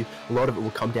BMW. A lot of it will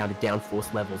come down to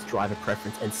downforce levels, driver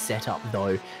preference, and setup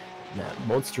though. Now,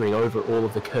 monstering over all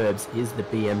of the curbs is the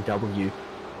BMW,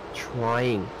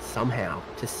 trying somehow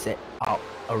to set up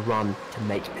a run to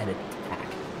make an attack.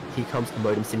 Here comes the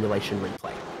modem simulation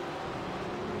replay.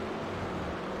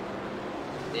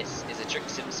 This is a Trick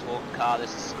Sim Sport car.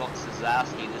 This is Scott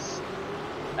Sazarski.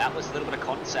 That was a little bit of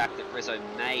contact that Rizzo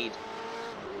made.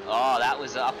 Oh, that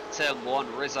was up at turn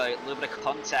 1. Rizzo, a little bit of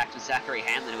contact with Zachary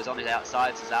Hanlon, who was on his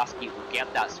outside. Sazarski will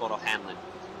get that spot off Hanlon.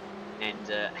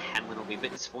 And Hanlon will be a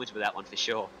bit disappointed with that one for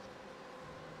sure.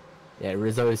 Yeah,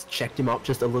 Rizzo's checked him up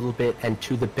just a little bit, and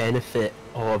to the benefit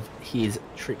of his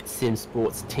Trick Sim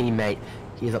Sports teammate,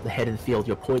 he is up the head of the field,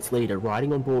 your points leader,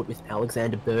 riding on board with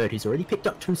Alexander Bird, who's already picked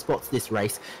up 2 spots this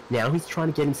race. Now he's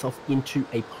trying to get himself into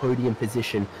a podium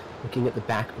position. Looking at the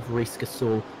back of Reese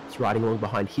Gasol, he's riding along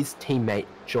behind his teammate,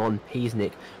 John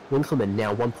Peasnick. Winkleman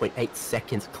now 1.8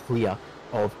 seconds clear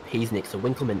of Peasnick, so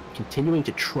Winkleman continuing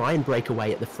to try and break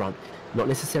away at the front. Not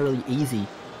necessarily easy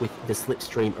with the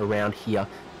slipstream around here.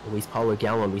 Luis Paulo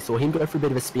Gallon, we saw him go for a bit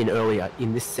of a spin earlier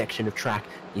in this section of track.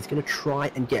 He's going to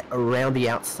try and get around the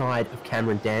outside of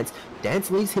Cameron Dance. Dance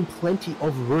leaves him plenty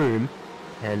of room,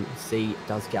 and we'll see,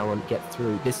 does Gallon get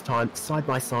through this time side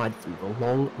by side through the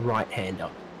long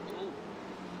right-hander.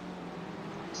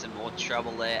 Some more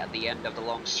trouble there at the end of the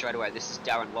long straightaway. This is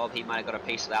Darren Lobb. He might have got a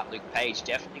piece of that. Luke Page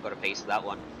definitely got a piece of that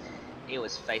one. He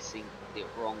was facing the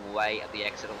wrong way at the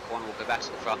exit of the corner. We'll go back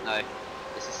to the front though.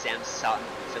 This is Sam Sutton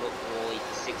and Philip Worley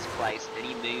for 6th place.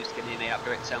 Any moves going to be made up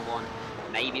here at turn 1.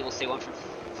 Maybe we'll see one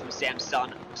from Sam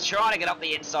Sutton. Trying to get up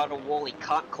the inside of Worley.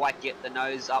 Can't quite get the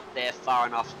nose up there far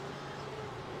enough.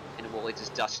 And Worley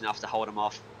just dutched enough to hold him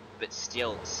off. but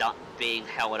still Sutton being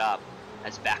held up.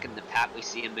 As back in the pack, we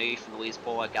see a move from Louise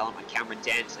Paula Gallant and Cameron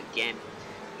Dance again.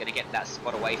 Going to get that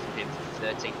spot away from him for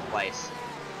 13th place.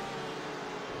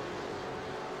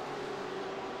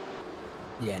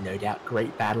 Yeah, no doubt,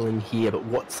 great battling here, but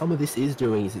what some of this is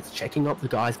doing is it's checking up the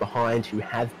guys behind who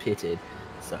have pitted.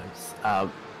 So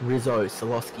Rizzo,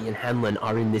 Solosky and Hanlon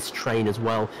are in this train as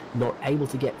well, not able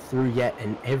to get through yet,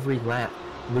 and every lap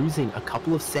losing a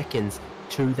couple of seconds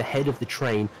to the head of the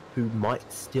train who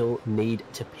might still need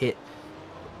to pit.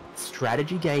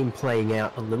 Strategy game playing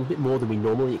out a little bit more than we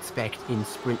normally expect in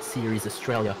Sprint Series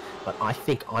Australia, but I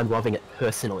think I'm loving it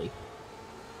personally.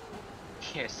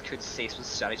 Yes, good to see some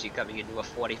strategy coming into a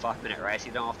 45-minute race.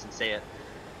 You don't often see it.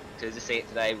 Good to see it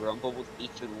today. We're on board with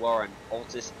Ethan Warren,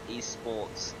 Altus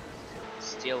Esports.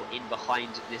 Still in behind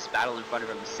this battle in front of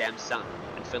him, Sam Sutton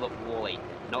and Philip Worley.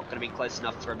 Not going to be close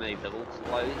enough to remove. They will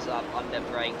close up under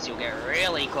brakes. You'll get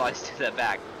really close to the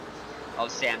back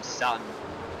of Sam Sutton.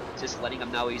 Just letting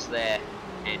him know he's there.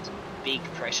 And big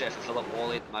pressure for Philip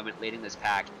Worley at the moment leading this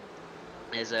pack.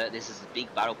 This is a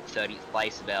big battle for 30th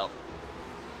place, about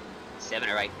 7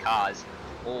 or 8 cars,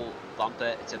 all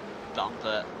bumper to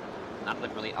bumper. None of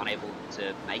them really unable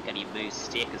to make any moves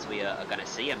stick, as we are going to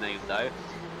see a move though.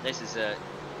 This is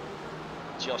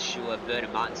Joshua Bird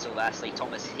and Martin Silvastly,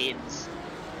 Thomas Hins.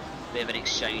 Bit of an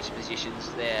exchange of positions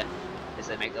there as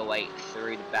they make their way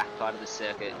through the back part of the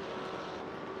circuit.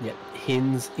 Yep,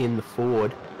 Hins in the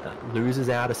Ford loses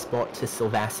out a spot to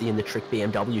Silvassi in the Trick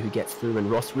BMW, who gets through, and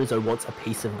Ross Rizzo wants a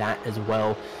piece of that as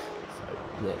well.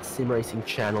 So the Sim Racing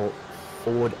Channel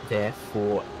Ford there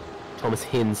for Thomas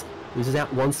Hins loses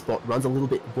out one spot, runs a little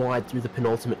bit wide through the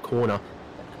penultimate corner.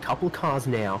 A couple cars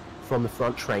now from the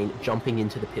front train jumping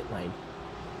into the pit lane.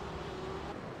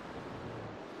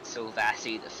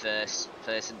 Silvassi, the first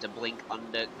person to blink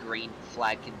under green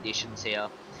flag conditions here,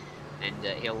 and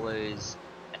he'll lose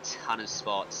a ton of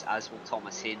spots, as will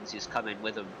Thomas Hins, who's come in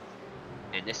with him.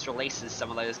 And this releases some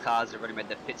of those cars that have already made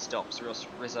their pit stops. Ross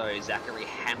Rizzo, Zachary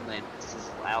Hanlon,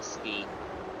 Szlowski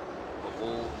will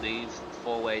all move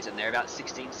forward, and they're about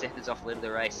 16 seconds off the lead of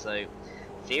the race. So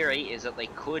theory is that they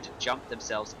could jump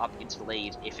themselves up into the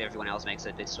lead if everyone else makes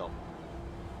their pit stop.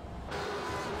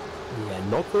 Yeah,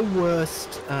 not the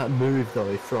worst move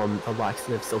though from the likes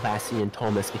of Silvassi and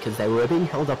Thomas, because they were being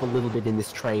held up a little bit in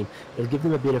this train. It'll give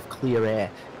them a bit of clear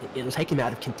air. It'll take them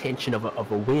out of contention of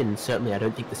a win. Certainly I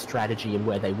don't think the strategy and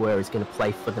where they were is going to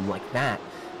play for them like that.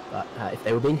 But if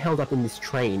they were being held up in this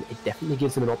train, it definitely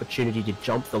gives them an opportunity to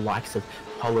jump the likes of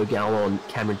Paulo Gallon,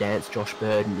 Cameron Dance, Josh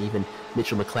Bird, and even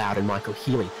Mitchell McLeod and Michael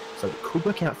Healy. So it could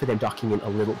work out for them ducking in a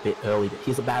little bit early. But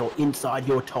here's a battle inside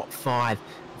your top 5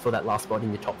 for that last spot in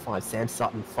your top 5. Sam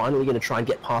Sutton finally going to try and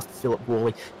get past Philip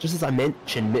Worley. Just as I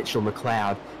mentioned Mitchell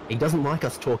McLeod, he doesn't like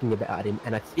us talking about him,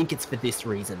 and I think it's for this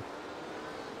reason.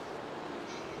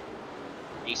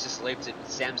 He's just looped it.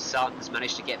 Sam Sutton's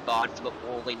managed to get by Philip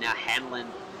Worley. Now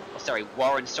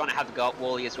Warren's trying to have a go at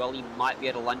Worley as well. He might be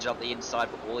able to lunge up the inside,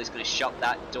 but Worley's going to shut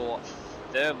that door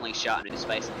firmly shut into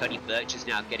space. And Cody Birch is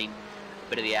now getting a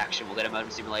bit of the action. We'll get a motor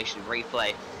simulation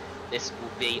replay. This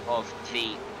will be of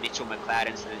the Mitchell McLeod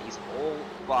incident. He's all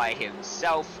by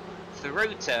himself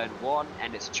through turn 1,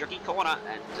 and it's a tricky corner,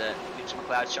 and Mitchell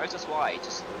McLeod shows us why. He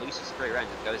just loses 3 rounds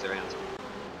and goes around.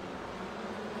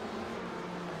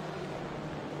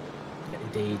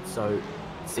 Indeed, so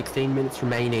 16 minutes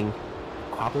remaining.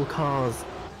 Couple cars,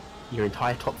 your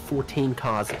entire top 14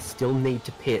 cars still need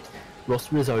to pit.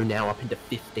 Ross Rizzo now up into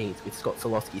 15th, with Scott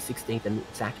Solosky 16th and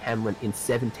Zach Hamlin in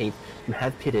 17th, who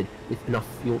have pitted with enough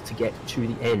fuel to get to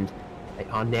the end. They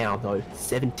are now, though,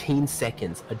 17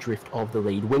 seconds adrift of the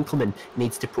lead. Winkleman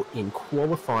needs to put in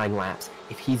qualifying laps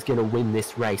if he's going to win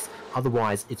this race.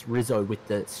 Otherwise, it's Rizzo with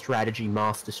the strategy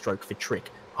masterstroke for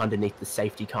Trick underneath the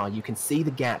safety car. You can see the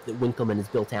gap that Winkleman has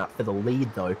built out for the lead,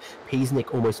 though.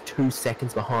 Peasnick almost 2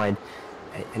 seconds behind,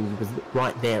 and he was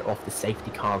right there off the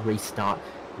safety car restart.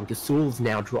 And Gasul's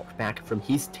now dropped back from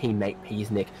his teammate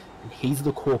Peasnick, and he's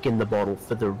the cork in the bottle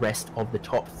for the rest of the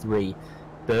top 3.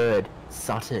 Bird,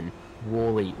 Sutton,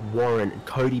 Worley, Warren, and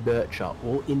Cody Bircher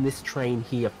all in this train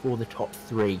here for the top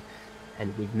 3.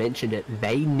 And we've mentioned it,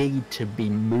 they need to be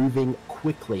moving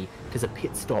quickly because a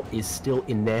pit stop is still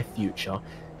in their future.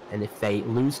 And if they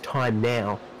lose time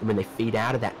now, and when they feed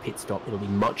out of that pit stop, it'll be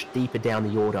much deeper down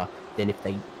the order than if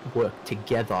they work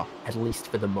together, at least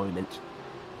for the moment.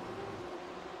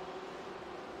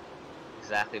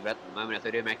 Exactly, but at the moment, if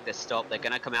they do make this stop, they're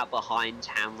going to come out behind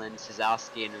Hamlin,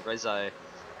 Szlowski, and Rizzo.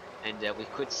 And we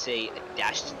could see a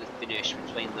dash to the finish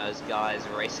between those guys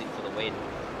racing for the win.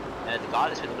 The guy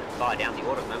that's been a little bit far down the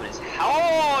order at the moment is...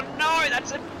 Oh no,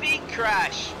 that's a big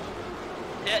crash!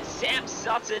 Sam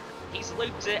Sutton, he's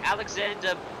looped it.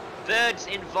 Alexander Bird's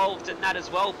involved in that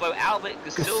as well. Bo Albert,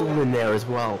 Gasol in there as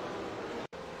well.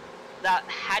 That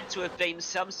had to have been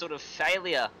some sort of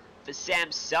failure for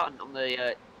Sam Sutton on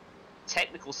the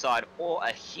technical side, or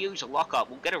a huge lockup.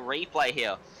 We'll get a replay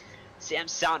here. Sam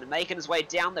Sutton making his way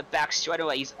down the back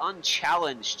straightaway. He's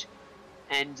unchallenged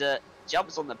and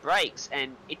jumps on the brakes,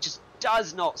 and it just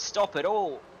does not stop at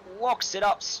all. Locks it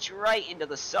up straight into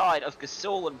the side of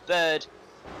Gasol and Bird,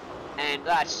 and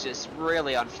that's just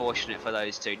really unfortunate for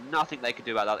those two. Nothing they could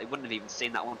do about that. They wouldn't have even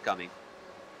seen that one coming.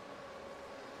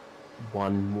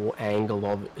 One more angle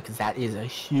of it, because that is a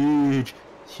huge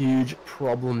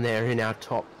problem there in our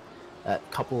top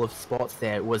couple of spots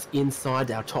there. It was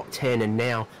inside our top 10, and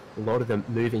now a lot of them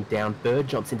moving down. Bird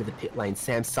jumps into the pit lane.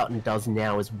 Sam Sutton does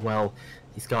now as well.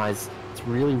 These guys, it's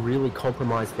really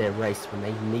compromised their race when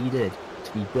they needed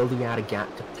to be building out a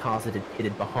gap to cars that had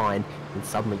pitted behind, and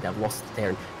suddenly they've lost it there.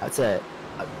 And that's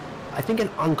I think an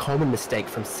uncommon mistake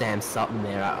from Sam Sutton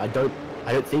there. I don't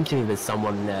think of him as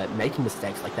someone making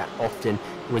mistakes like that often.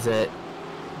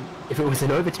 If it was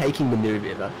an overtaking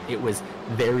maneuver, it was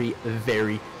very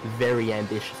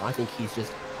ambitious. I think he's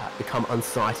just become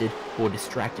unsighted or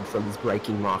distracted from his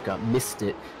braking marker, missed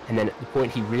it, and then at the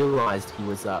point he realized he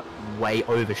was way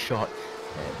overshot,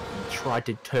 he tried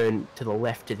to turn to the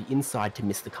left to the inside to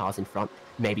miss the cars in front.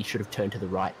 Maybe should have turned to the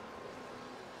right.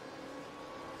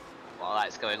 While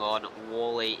that's going on,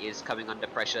 Worley is coming under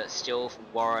pressure still from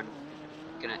Warren.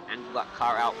 Going to angle that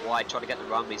car out wide, try to get the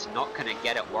run, but he's not going to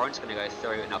get it. Warren's going to go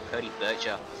through. Now Cody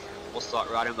Bircher will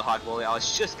start riding behind Worley. I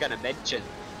was just going to mention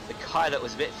the guy that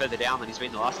was a bit further down than he's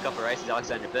been the last couple of races,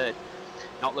 Alexander Bird.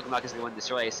 Not looking like he's going to win this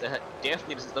race.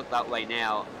 Definitely doesn't look that way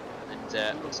now.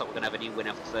 And looks like we're going to have a new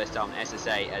winner for the first time in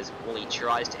SSA as Worley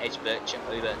tries to edge Bircher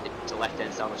over to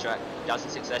left-hand side of the track.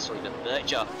 Doesn't successfully, but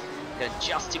Bircher can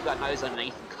just tip that nose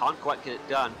underneath and can't quite get it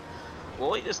done.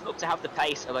 Worley doesn't look to have the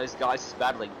pace of those guys he's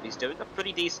battling. He's doing a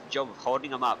pretty decent job of holding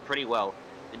them up pretty well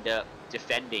and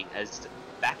defending, as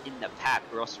back in the pack,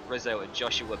 Ross Rizzo and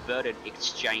Joshua Burden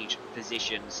exchange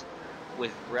positions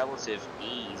with relative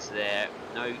ease there.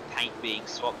 No paint being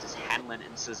swapped as Hanlon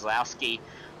and Szlowski.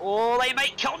 Oh, they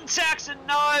make contact, and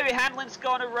no, Hanlon's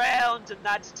gone around, and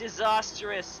that's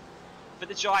disastrous for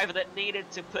the driver that needed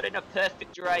to put in a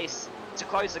perfect race to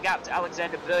close the gap to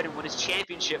Alexander Burden when his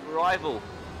championship rival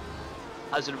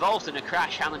was involved in a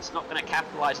crash. Hanlon's not going to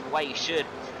capitalise in the way he should.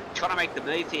 Trying to make the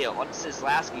move here on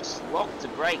Szlowski, just locked the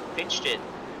brake, pinched it,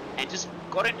 and just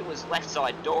got into his left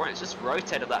side door, and it's just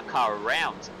rotated that car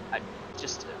around.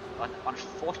 Just an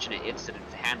unfortunate incident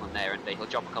for Hanlon there, and he'll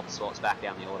drop a couple spots back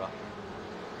down the order.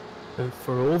 And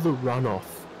for all the runoff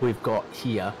we've got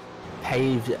here,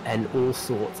 paved and all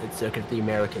sorts at Circuit of the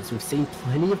Americas, we've seen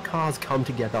plenty of cars come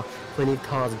together, plenty of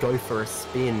cars go for a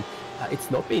spin.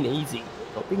 It's not been easy.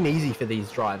 Not been easy for these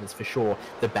drivers, for sure.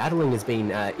 The battling has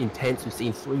been intense. We've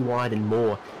seen 3 wide and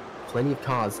more. Plenty of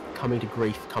cars coming to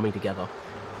grief, coming together.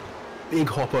 Big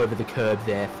hop over the curb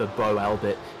there for Bo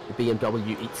Albert. The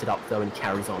BMW eats it up though and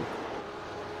carries on.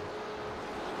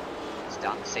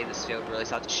 Starting to see this field really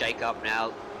start to shake up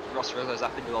now. Ross Rizzo's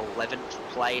up into 11th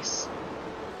place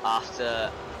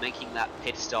after making that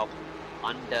pit stop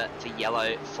under the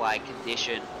yellow flag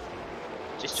condition.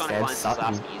 Just trying to find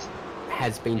Szlowski's.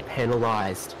 Has been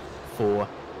penalised for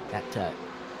that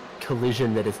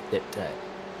collision that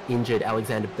injured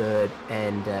Alexander Bird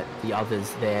and the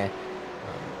others there.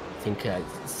 I think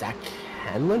Zach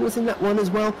Hanlon was in that one as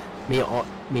well. Mia Ott,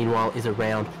 meanwhile, is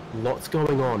around. Lots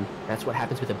going on. That's what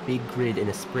happens with a big grid in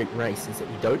a sprint race, is that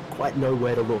you don't quite know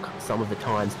where to look some of the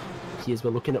times. Here's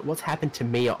we're looking at what's happened to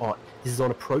Mia Ott. This is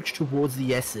on approach towards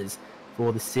the S's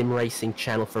for the Sim Racing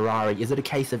channel Ferrari. Is it a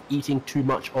case of eating too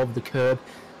much of the curb?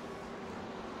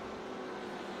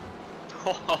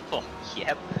 Oh,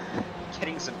 yep.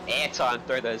 Getting some airtime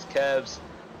through those curves.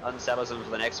 Unsettles them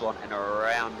for the next one, and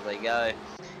around they go.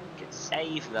 Good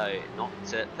save, though, not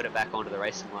to put it back onto the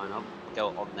racing lineup. Go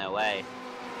on their way.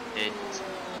 And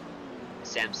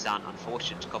Sam Sutton,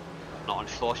 unfortunately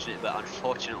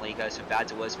goes from bad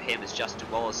to worse for him as Justin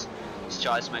Wallace just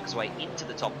tries to make his way into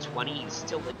the top 20. He's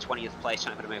still in 20th place,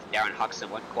 trying to move. Darren Huxton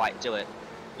won't quite do it.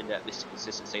 And Mr.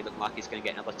 Consistency looking like he's going to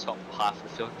get another top half of the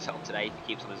field result today if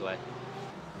he keeps on his way.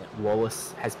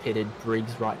 Wallace has pitted,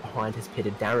 Briggs right behind has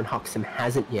pitted, Darren Huxton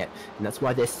hasn't yet, and that's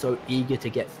why they're so eager to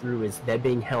get through, is they're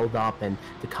being held up, and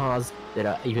the cars that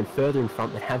are even further in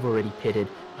front that have already pitted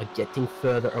are getting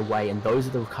further away, and those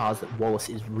are the cars that Wallace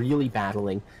is really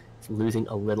battling. It's losing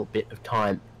a little bit of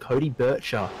time. Cody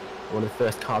Bircher, one of the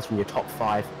first cars from your top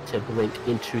 5 to blink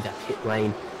into that pit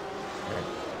lane.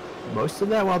 Most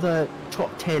of our other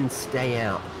top 10 stay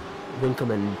out.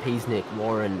 Winkleman, Peasnick,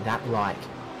 Warren, that like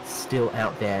still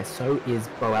out there. So is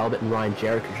Bo Albert and Ryan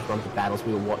Jerrick, which is one of the battles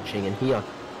we were watching. And here,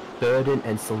 Burden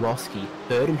and Solosky.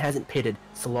 Burden hasn't pitted,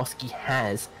 Solosky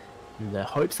has. And the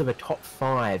hopes of a top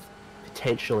 5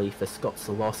 potentially for Scott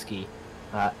Solosky,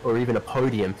 or even a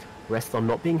podium, rest on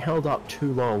not being held up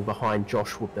too long behind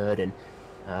Joshua Burden.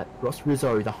 Ross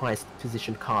Rizzo, the highest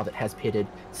positioned car that has pitted,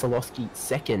 Solosky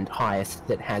second highest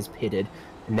that has pitted,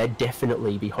 and they'd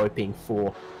definitely be hoping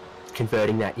for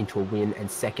converting that into a win and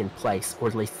second place, or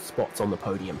at least spots on the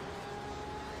podium.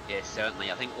 Yeah,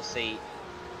 certainly. I think we'll see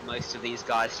most of these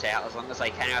guys stay out as long as they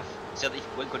can. Certainly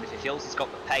Winkleman, if he feels he's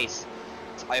got the pace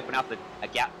to open up a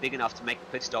gap big enough to make the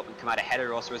pit stop and come out ahead of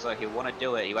Ross Rizzo, he'll want to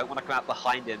do it. He won't want to come out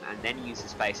behind him and then use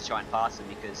his pace to try and pass him,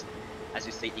 because as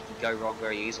we see, he can go wrong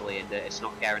very easily, and it's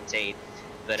not guaranteed.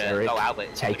 But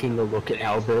Albert taking a look at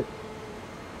Albert.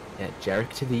 Yeah,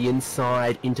 Jerrick to the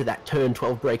inside into that turn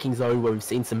 12 braking zone where we've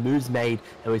seen some moves made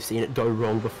and we've seen it go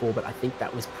wrong before, but I think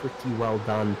that was pretty well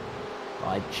done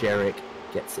by Jerrick.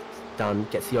 Gets it done,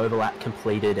 gets the overlap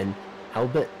completed, and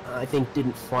Albert, I think,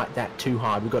 didn't fight that too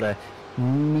hard. We've got a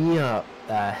near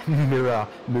mirror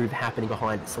move happening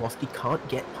behind. Solosky can't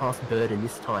get past Burden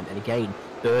this time, and again,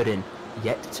 Burden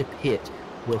yet to pit.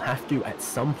 Will have to at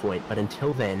some point, but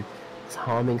until then, it's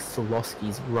harming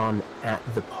Solosky's run at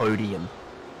the podium.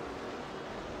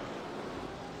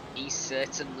 He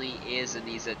certainly is, and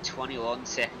he's at 21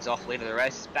 seconds off lead of the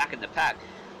race. He's back in the pack,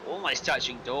 almost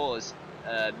touching doors.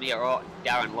 Mia Ott,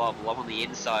 Darren Lobb on the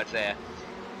inside there.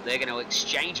 They're going to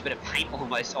exchange a bit of paint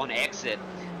almost on exit,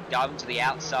 diving to the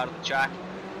outside of the track,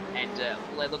 and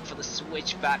they look for the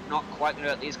switch back. Not quite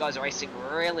going to. These guys are racing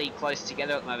really close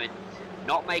together at the moment,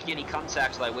 not making any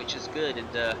contact though, which is good. And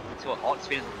that's what Ott's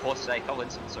been in the course today.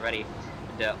 Collinson's already,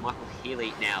 and Michael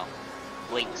Healy now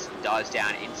blinks and dives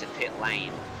down into pit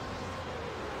lane.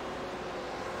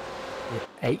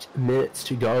 8 minutes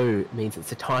to go means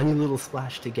it's a tiny little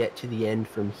splash to get to the end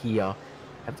from here.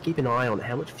 Have to keep an eye on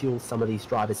how much fuel some of these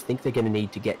drivers think they're going to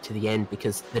need to get to the end,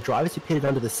 because the drivers who pitted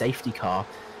under the safety car,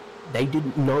 they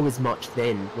didn't know as much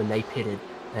then when they pitted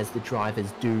as the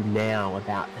drivers do now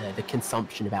about the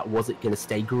consumption, about was it going to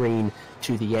stay green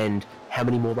to the end, how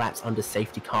many more laps under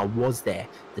safety car was there.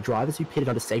 The drivers who pitted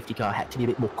under safety car had to be a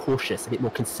bit more cautious, a bit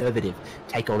more conservative,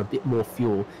 take on a bit more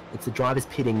fuel. It's the drivers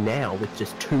pitting now with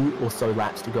just 2 or so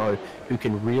laps to go who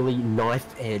can really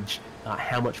knife edge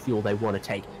how much fuel they want to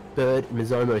take. Bird and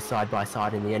Mizomo side by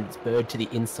side in the end. It's Bird to the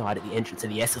inside at the entrance of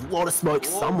the S. There's a lot of smoke.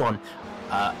 Whoa. Someone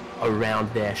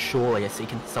around there surely. I see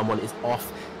someone is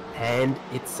off, and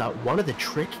it's one of the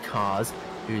trick cars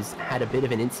who's had a bit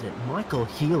of an incident. Michael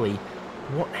Healy,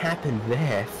 what happened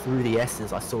there through the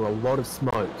S's? I saw a lot of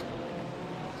smoke.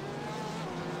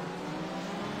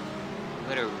 We've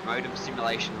got a modem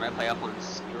simulation replay up on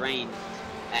screen,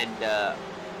 and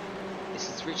this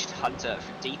is Richard Hunter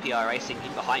from DPI Racing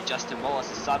in behind Justin Wallace,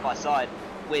 side by side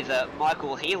with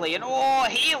Michael Healy, and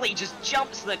Healy just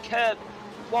jumps the curb.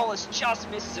 Wallace just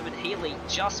misses him, and Healy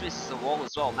just misses the wall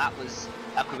as well, and that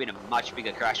could have been a much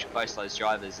bigger crash for both those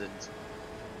drivers, and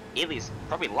Healy's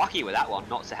probably lucky with that one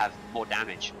not to have more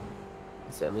damage.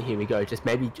 Certainly, here we go, just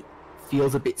maybe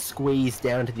feels a bit squeezed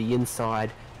down to the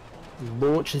inside,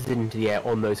 launches it into the air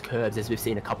on those curbs, as we've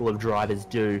seen a couple of drivers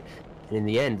do. And in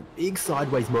the end, big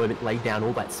sideways moment, laid down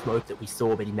all that smoke that we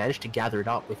saw, but he managed to gather it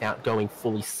up without going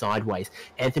fully sideways.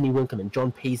 Anthony Winkleman,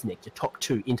 John Peasnick, the top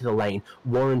 2 into the lane.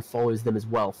 Warren follows them as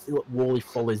well. Philip Worley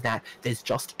follows that. There's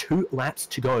just 2 laps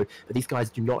to go, but these guys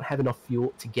do not have enough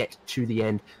fuel to get to the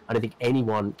end. I don't think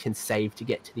anyone can save to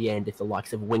get to the end if the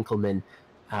likes of Winkleman,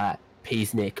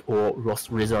 Peasnick, or Ross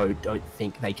Rizzo don't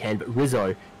think they can. But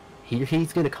Rizzo,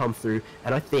 he's going to come through,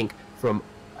 and I think from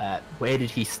where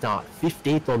did he start?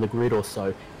 15th on the grid or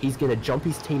so. He's going to jump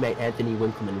his teammate Anthony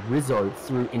Winkleman. Rizzo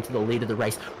through into the lead of the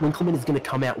race. Winkleman is going to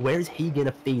come out. Where is he going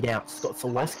to feed out? Scott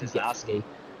Solosky gets me.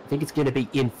 I think it's going to be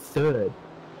in 3rd.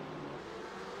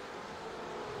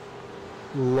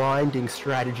 Blinding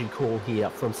strategy call here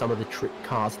from some of the trick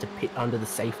cars to pit under the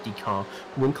safety car.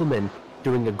 Winkleman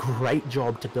doing a great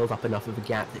job to build up enough of a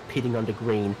gap that pitting under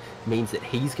green means that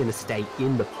he's going to stay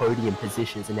in the podium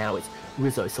positions, and now it's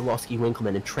Rizzo, Solosky,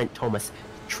 Winkleman and Trent Thomas,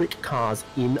 trick cars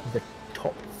in the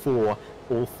top 4,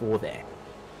 all 4 there.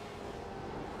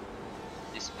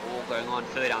 This all going on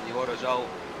further down the order as well.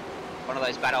 One of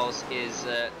those battles is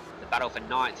the battle for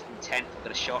 9th and 10th. We've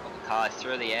got a shot of the cars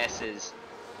through the S's.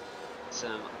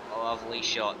 Some lovely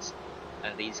shots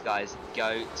of these guys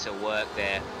go to work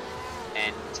there,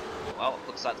 and well, it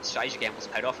looks like the strategy game was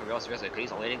paid off for Ross Rizzo, because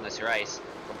he's leading this race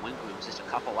from Winkleman. Just a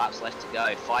couple laps left to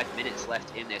go, 5 minutes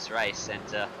left in this race,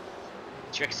 and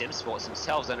Trick Sim Sports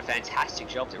themselves done a fantastic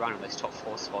job to run on those top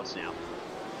 4 spots now.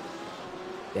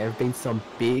 There have been some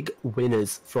big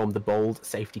winners from the bold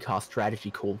safety car strategy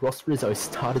call. Ross Rizzo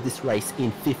started this race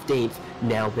in 15th,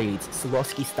 now leads.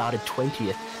 Solowski started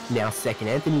 20th, now second.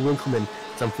 Anthony Winkleman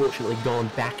has unfortunately gone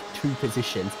back 2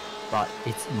 positions, but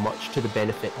it's much to the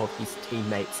benefit of his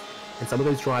teammates. And some of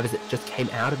those drivers that just came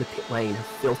out of the pit lane have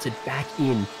filtered back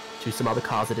in to some other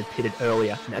cars that had pitted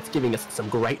earlier, and that's giving us some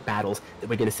great battles that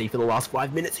we're going to see for the last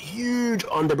 5 minutes. Huge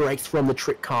underbrakes from the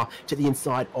trick car to the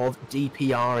inside of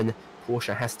DPR, and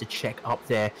Porsche has to check up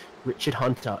there. Richard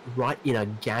Hunter right in a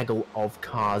gaggle of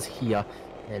cars here,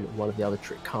 and one of the other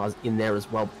trick cars in there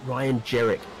as well. Ryan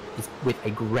Jerrick is with a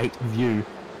great view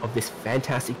of this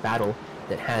fantastic battle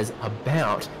that has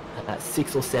about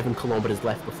 6 or 7 kilometers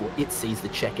left before it sees the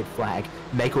checkered flag.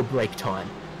 Make or break time.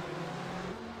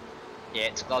 Yeah,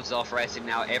 it's gloves off racing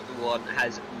now. Everyone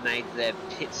has made their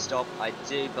pit stop, I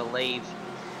do believe,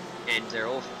 and they're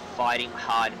all fighting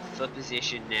hard for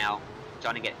position now,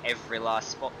 trying to get every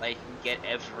last spot they can get.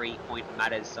 Every point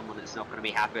matters. Someone that's not going to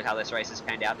be happy with how this race has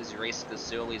panned out is Reese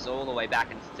Gasol. He's all the way back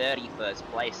in 31st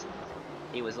place.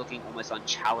 He was looking almost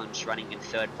unchallenged, running in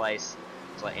 3rd place,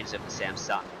 so it ends up for Sam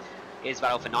Sutton. Here's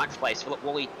battle for 9th place. Philip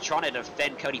Woolley trying to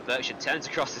defend Cody Bircher, turns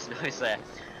across his nose there,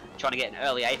 trying to get an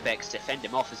early apex to fend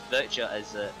him off as Bircher,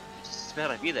 as just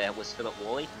about a view there was Philip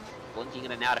Woolley, blinking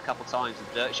in and out a couple times, and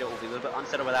Bircher will be a little bit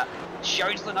unsettled with that.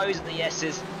 Shows the nose of the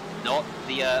S's, not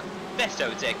the best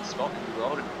overtaking spot in the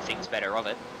world, and thinks better of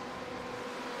it.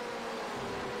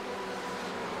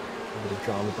 A bit of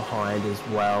drama behind as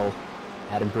well.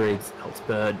 Adam Briggs, Alex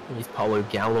Bird, Luis Paulo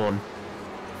Gallon.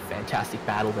 Fantastic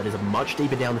battle that is much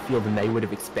deeper down the field than they would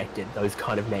have expected. Those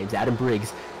kind of names. Adam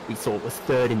Briggs, we saw, was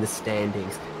 3rd in the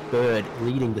standings. Bird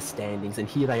leading the standings, and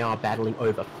here they are battling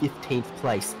over 15th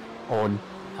place on...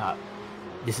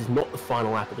 this is not the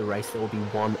final lap of the race. There will be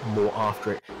one more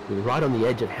after it. We were right on the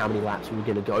edge of how many laps we were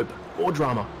going to go, but more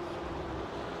drama.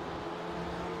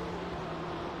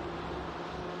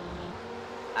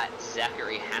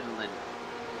 Zachary Hanlon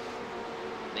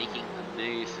making a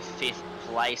move for 5th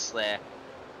place there.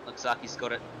 Looks like he's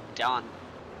got it done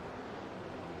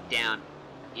down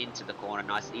into the corner.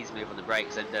 Nice easy move on the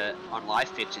brakes, and on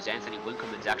live pictures Anthony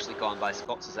Winkleman's actually gone by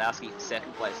Scott Sosowski for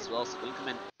 2nd place as well. So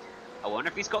Winkleman, I wonder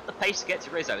if he's got the pace to get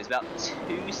to Rizzo. He's about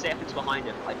 2 seconds behind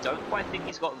him. I don't quite think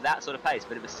he's got that sort of pace,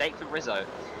 but a mistake from Rizzo,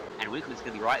 and Winkleman's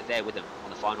going to be right there with him on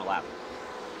the final lap.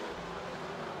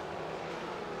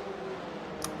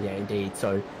 Yeah, indeed.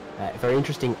 So very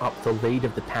interesting up the lead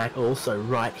of the pack. Also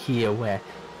right here where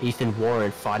Ethan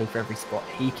Warren fighting for every spot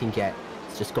he can get.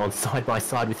 It's just gone side by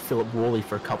side with Philip Worley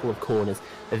for a couple of corners.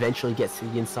 Eventually gets to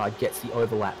the inside, gets the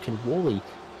overlap. Can Worley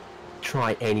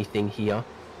try anything here?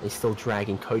 They're still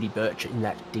dragging Cody Bircher in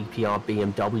that DPR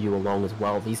BMW along as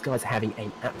well. These guys are having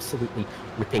an absolutely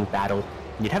ripping battle.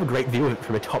 And you'd have a great view of it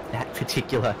from atop that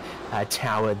particular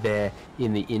tower there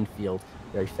in the infield.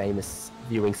 Very famous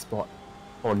viewing spot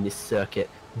on this circuit.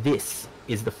 This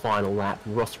is the final lap.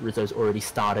 Ross Rizzo's already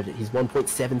started it. He's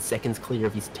 1.7 seconds clear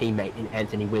of his teammate in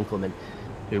Anthony Winkleman,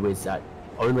 who is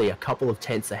only a couple of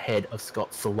tenths ahead of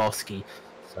Scott Solowski.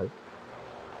 So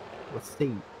let's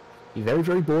see. Be very,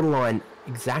 very borderline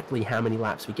exactly how many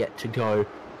laps we get to go.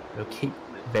 We'll keep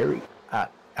our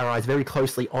eyes very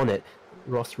closely on it.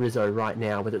 Ross Rizzo right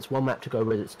now, whether it's 1 lap to go,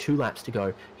 whether it's 2 laps to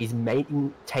go, he's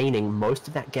maintaining most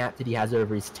of that gap that he has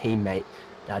over his teammate.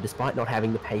 Despite not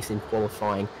having the pace in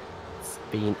qualifying, it's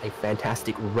been a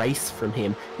fantastic race from him.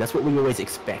 And that's what we always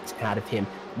expect out of him.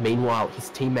 Meanwhile, his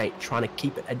teammate trying to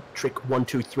keep it a trick 1,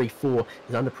 2, 3, 4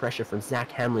 is under pressure from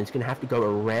Zach Hamlin. He's going to have to go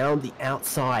around the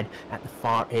outside at the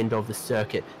far end of the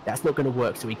circuit. That's not going to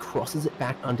work, so he crosses it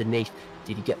back underneath.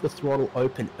 Did he get the throttle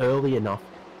open early enough?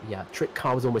 The trick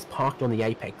car was almost parked on the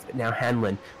apex, but now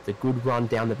Hamlin, with a good run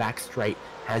down the back straight,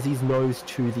 has his nose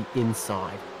to the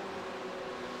inside.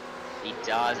 He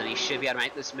does, and he should be able to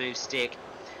make this move stick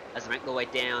as they make their way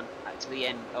down to the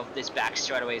end of this back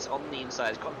straightaway. He's on the inside,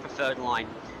 he's got the preferred line.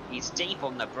 He's deep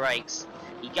on the brakes.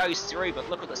 He goes through, but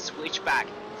look at the switchback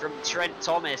from Trent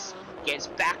Thomas. Gets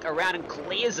back around and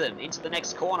clears him into the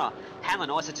next corner.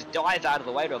 Hamlin also to dive out of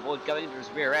the way to avoid going into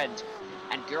his rear end.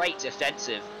 And great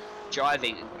defensive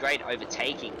driving and great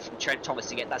overtaking from Trent Thomas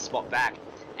to get that spot back.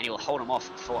 And he will hold him off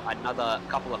for another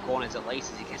couple of corners at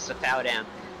least as he gets the power down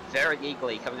very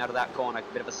eagerly coming out of that corner,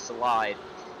 a bit of a slide,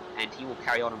 and he will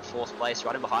carry on in 4th place.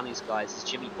 Right in behind these guys is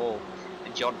Jimmy Ball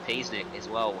and John Peasnick as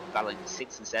well, battling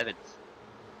 6th and 7th.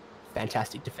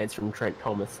 Fantastic defense from Trent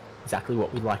Thomas, exactly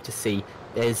what we'd like to see.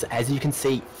 There's, as you can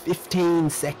see, 15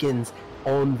 seconds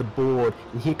on the board,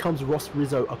 and here comes Ross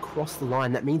Rizzo across the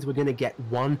line. That means we're going to get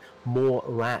 1 more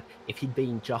lap. If he'd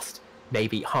been just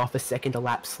maybe half a second a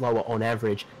lap slower on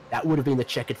average, that would have been the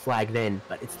checkered flag then,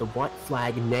 but it's the white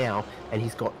flag now, and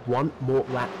he's got one more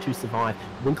lap to survive.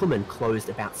 Winkleman closed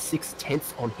about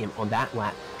 6/10 on him on that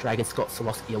lap, dragging Scott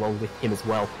Solosky along with him as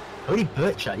well. Cody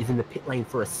Bircher is in the pit lane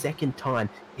for a second time.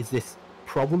 Is this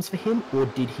problems for him, or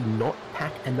did he not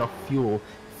pack enough fuel,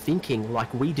 thinking,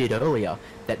 like we did earlier,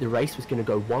 that the race was going to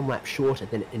go one lap shorter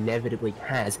than it inevitably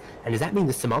has? And does that mean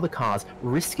there's some other cars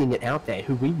risking it out there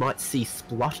who we might see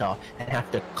splutter and have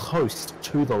to coast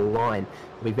to the line?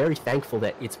 We'll be very thankful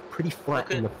that it's pretty flat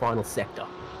in the final sector.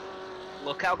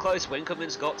 Look how close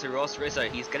Winkleman's got to Ross Rizzo.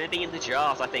 He's going to be in the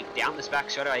draft, I think, down this back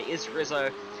straightaway. Is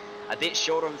Rizzo a bit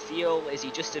short on fuel? Is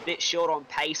he just a bit short on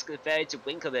pace compared to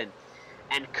Winkleman?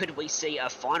 And could we see a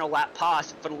final lap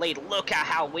pass for the lead? Look at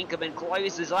how Winkleman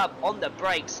closes up on the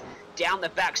brakes down the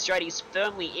back straight. He's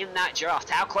firmly in that draft.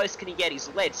 How close can he get? He's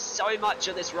led so much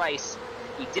of this race.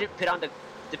 He didn't pit under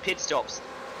the pit stops,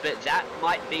 but that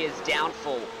might be his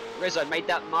downfall. Rizzo made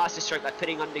that master stroke by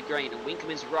pitting under green, and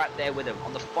Winkleman's right there with him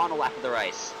on the final lap of the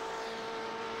race.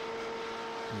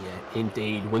 Yeah,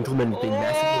 indeed. Winkleman been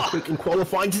massively quick in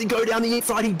qualifying. Does he go down the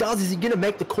inside? He does. Is he going to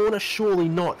make the corner? Surely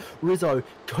not. Rizzo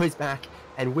goes back,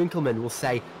 and Winkleman will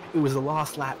say, it was the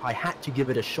last lap, I had to give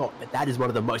it a shot, but that is one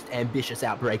of the most ambitious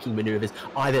outbraking maneuvers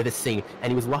I've ever seen.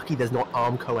 And he was lucky there's not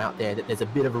Armco out there, that there's a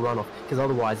bit of a runoff, because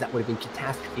otherwise that would have been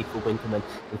catastrophe for Winkleman.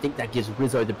 I think that gives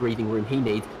Rizzo the breathing room he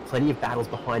needs. Plenty of battles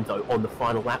behind, though, on the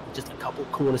final lap, with just a couple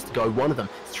of corners to go. One of them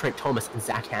is Trent Thomas and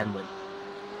Zach Hanlon.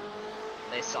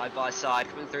 They're side by side,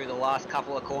 coming through the last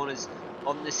couple of corners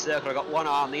on this circle. I've got one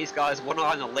eye on these guys, one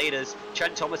eye on the leaders.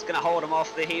 Trent Thomas going to hold him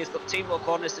off there. He's got two more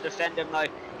corners to defend him, though.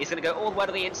 He's going to go all the way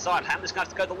to the inside. Hamlin's going to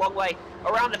have to go the long way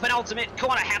around the penultimate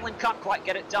corner. Hamlin can't quite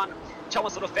get it done.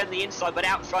 Thomas will defend the inside, but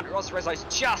out front, Ross Rizzo's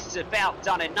just about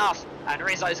done enough. And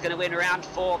Rizzo's going to win round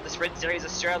 4 of the Sprint Series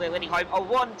Australia, leading home a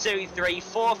 1, 2, 3,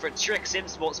 4 for Trick Sim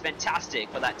Sports. Fantastic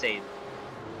for that team.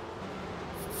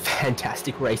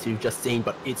 Fantastic race we've just seen,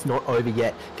 but it's not over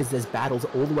yet, because there's battles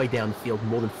all the way down the field,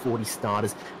 more than 40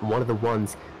 starters, and one of the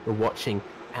ones we're watching,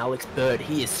 Alex Bird,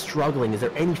 he is struggling. Is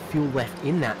there any fuel left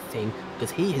in that thing? Because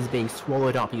he is being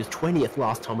swallowed up. He was 20th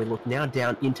last time we looked, now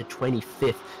down into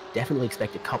 25th. Definitely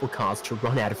expect a couple cars to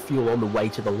run out of fuel on the way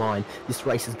to the line. This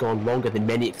race has gone longer than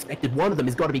many expected. One of them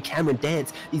has got to be Cameron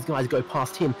Dance. These guys go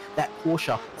past him. That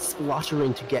Porsche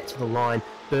spluttering to get to the line.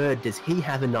 Bird, does he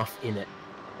have enough in it?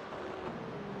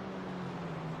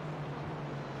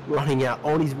 Running out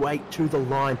on his way to the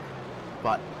line,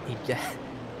 but he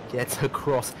gets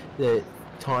across the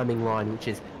timing line, which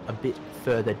is a bit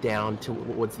further down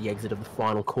towards the exit of the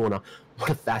final corner.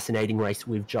 What a fascinating race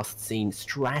we've just seen.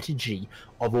 Strategy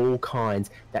of all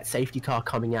kinds. That safety car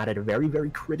coming out at a very,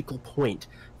 very critical point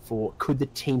for could the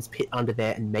teams pit under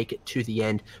there and make it to the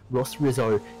end. Ross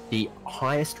Rizzo, the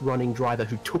highest running driver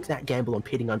who took that gamble on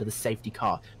pitting under the safety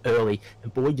car early,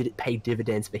 and boy did it pay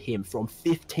dividends for him. From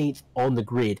 15th on the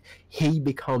grid, he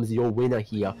becomes your winner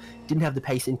here. Didn't have the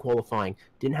pace in qualifying,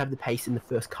 didn't have the pace in the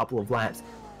first couple of laps,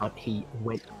 but he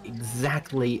went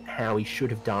exactly how he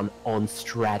should have done on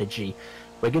strategy.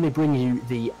 We're going to bring you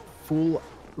the full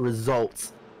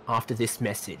results after this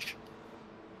message.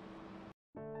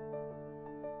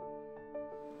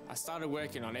 I started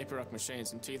working on Epiroc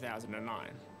machines in 2009.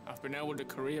 I've been able to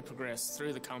career progress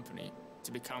through the company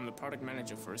to become the product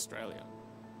manager for Australia.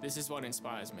 This is what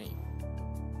inspires me.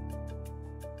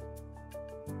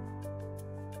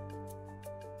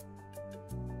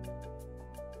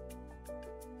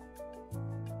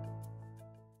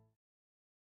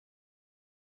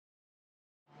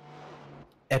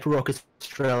 Epiroc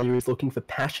Australia is looking for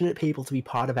passionate people to be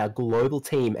part of our global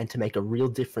team and to make a real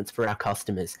difference for our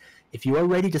customers. If you are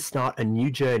ready to start a new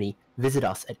journey, visit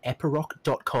us at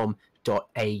epiroc.com.au.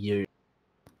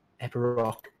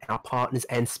 Epiroc, our partners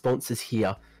and sponsors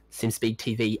here, SimSpeed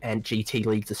TV and GT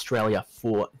Leagues Australia,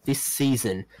 for this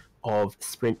season of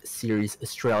Sprint Series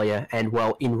Australia. And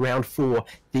well, in round 4,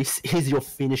 this is your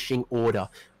finishing order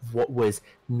of what was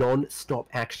non-stop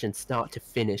action start to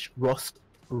finish. Ross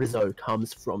Rizzo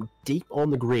comes from deep on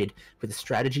the grid with a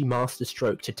strategy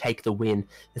masterstroke to take the win.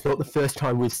 It's not the first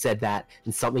time we've said that,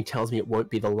 and something tells me it won't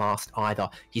be the last either.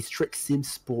 His Trick Sim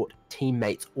Sport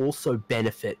teammates also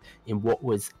benefit in what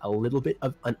was a little bit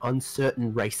of an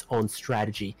uncertain race on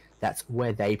strategy. That's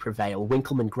where they prevail.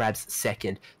 Winkleman grabs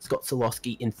second, Scott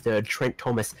Solosky in third, Trent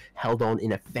Thomas held on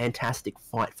in a fantastic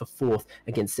fight for fourth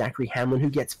against Zachary Hamlin, who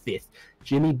gets fifth.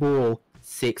 Jimmy Ball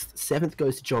 6th, 7th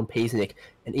goes to John Peasnick,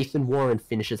 and Ethan Warren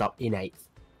finishes up in 8th.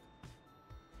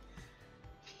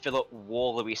 Philip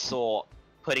Waller we saw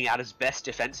putting out his best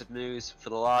defensive moves for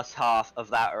the last half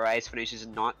of that race, finishes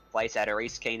in 9th place out of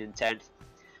Reese Keen in 10th.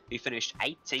 who finished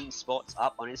 18 spots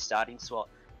up on his starting spot.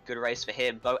 Good race for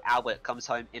him. Bo Albert comes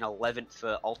home in 11th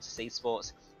for Altus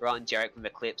Esports. Ryan Jarek from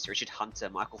Eclipse, Richard Hunter,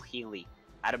 Michael Healy,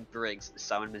 Adam Briggs,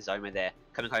 Simon Mazoma there,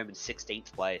 coming home in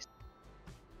 16th place.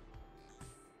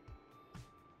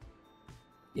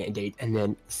 Yeah, indeed. And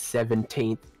then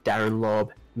 17th, Darren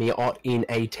Lobb, Mia Ott in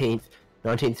 18th.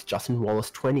 19th, Justin Wallace.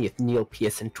 20th, Neil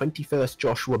Pearson. 21st,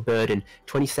 Joshua Burden.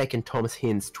 22nd, Thomas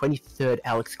Hinz. 23rd,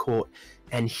 Alex Court.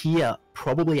 And here,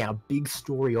 probably our big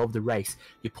story of the race,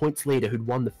 your points leader who'd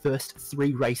won the first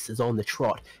 3 races on the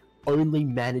trot, only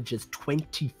manages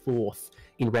 24th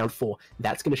in round 4.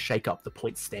 That's going to shake up the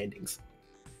point standings.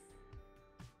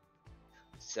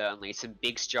 Certainly, some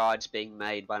big strides being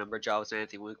made by a number of drivers.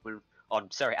 Anthony Winkman,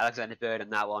 Alexander Bird in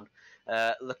that one.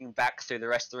 Looking back through the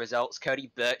rest of the results,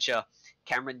 Cody Bircher,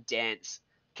 Cameron Dance,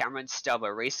 Cameron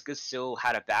Stubber, Reese Gasul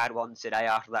had a bad one today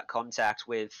after that contact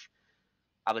with,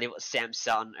 I believe it was Sam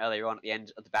Sutton earlier on at the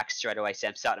end of the back straightaway.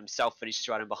 Sam Sutton himself finishes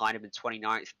right in behind him in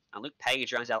 29th. And Luke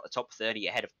Page rounds out the top 30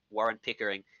 ahead of Warren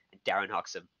Pickering and Darren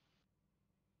Huxham.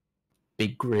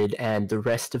 Big grid, and the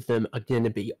rest of them are going to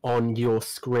be on your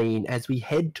screen as we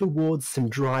head towards some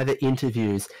driver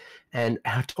interviews. And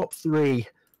our top 3,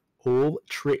 all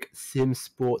Trick Sim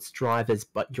Sports drivers,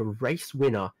 but your race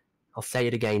winner, I'll say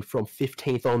it again, from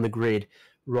 15th on the grid,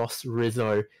 Ross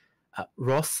Rizzo.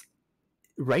 Ross,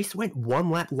 race went 1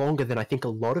 lap longer than I think a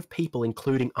lot of people,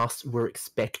 including us, were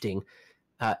expecting.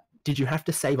 Did you have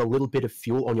to save a little bit of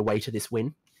fuel on your way to this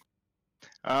win?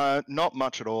 Not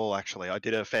much at all, actually. I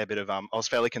did a fair bit of, I was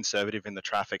fairly conservative in the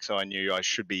traffic, so I knew I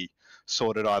should be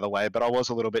sorted either way, but I was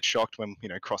a little bit shocked when,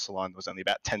 crossed the line. There was only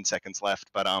about 10 seconds left,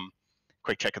 but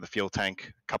quick check of the fuel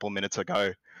tank a couple of minutes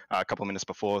ago, a couple of minutes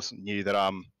before, knew that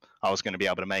I was going to be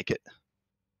able to make it.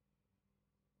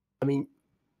 I mean,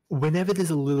 whenever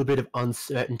there's a little bit of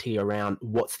uncertainty around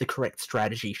what's the correct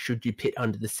strategy, should you pit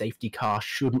under the safety car,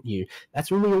 shouldn't you?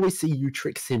 That's when we always see you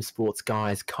Trick Sim Sports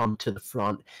guys come to the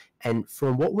front. And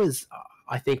from what was,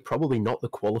 I think, probably not the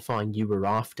qualifying you were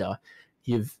after,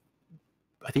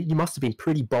 I think you must have been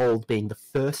pretty bold being the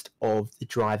first of the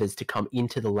drivers to come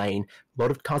into the lane. A lot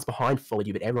of cars behind followed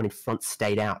you, but everyone in front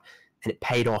stayed out, and it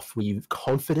paid off. Were you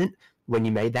confident when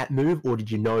you made that move, or did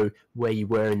you know where you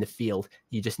were in the field?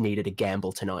 You just needed a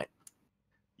gamble tonight.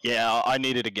 Yeah, I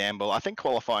needed a gamble. I think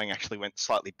qualifying actually went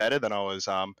slightly better than I was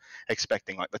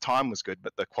expecting. Like, the time was good,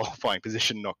 but the qualifying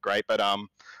position not great. But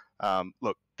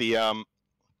look, I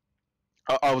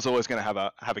was always going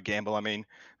to have a gamble. I mean,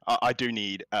 I do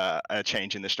need a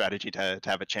change in the strategy to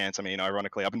have a chance. I mean,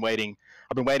 ironically, I've been waiting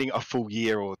a full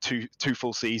year or two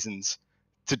full seasons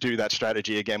to do that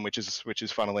strategy again, which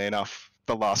is funnily enough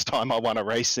the last time I won a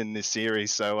race in this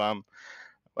series. So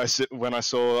when I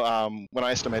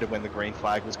estimated when the green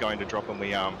flag was going to drop and we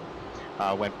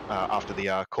went after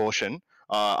the caution,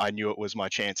 I knew it was my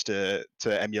chance to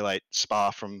emulate Spa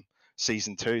from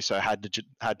season 2, so I had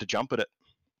to jump at it.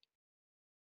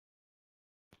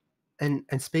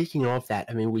 And speaking of that,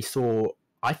 I mean, we saw,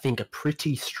 I think, a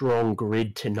pretty strong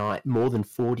grid tonight, more than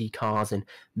 40 cars and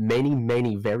many,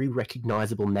 many very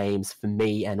recognizable names for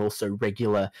me and also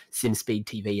regular SimSpeed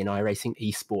TV and iRacing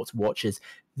esports watchers.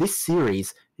 This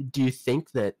series, do you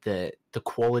think that the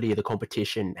quality of the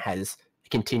competition has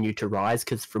continued to rise?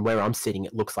 Because from where I'm sitting,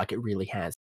 it looks like it really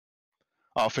has.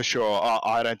 Oh, for sure.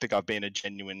 I don't think I've been a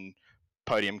genuine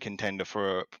podium contender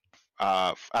for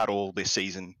at all this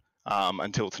season.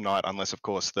 Until tonight, unless of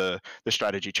course the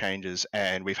strategy changes,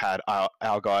 and we've had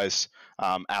our guys,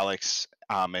 Alex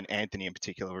and Anthony in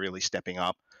particular, really stepping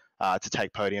up to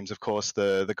take podiums. Of course,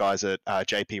 the guys at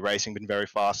JP Racing been very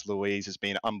fast. Louise has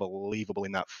been unbelievable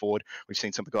in that Ford. We've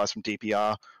seen some of the guys from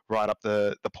DPR right up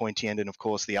the pointy end, and of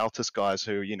course the Altus guys,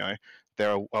 who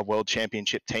they're a world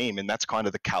championship team, and that's kind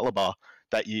of the caliber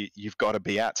that you've got to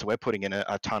be at. So we're putting in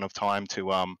a ton of time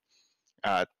to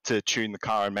tune the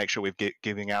car and make sure we're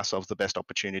giving ourselves the best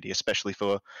opportunity, especially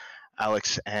for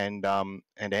Alex and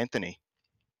Anthony.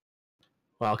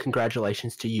 Well,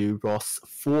 congratulations to you, Ross.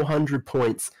 400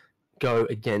 points go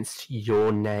against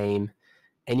your name.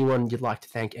 Anyone you'd like to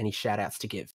thank? Any shout-outs to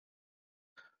give?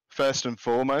 First and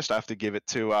foremost, I have to give it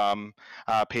to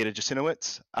Peter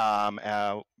Jasinowicz,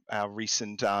 our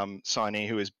recent signee,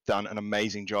 who has done an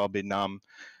amazing job in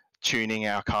tuning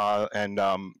our car and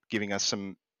giving us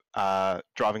some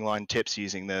driving line tips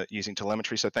using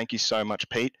telemetry. So thank you so much,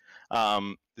 Pete.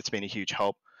 It's been a huge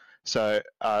help. So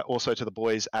also to the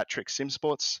boys at Trick Sim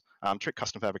Sports, Trick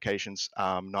Custom Fabrications,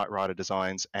 Knight Rider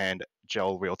Designs, and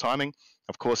Gel Real Timing.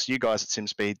 Of course, you guys at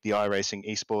SimSpeed, the iRacing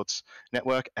Esports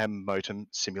Network, and Motum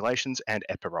Simulations, and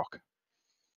Epiroc.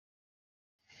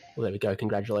 Well, there we go.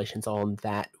 Congratulations on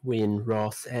that win,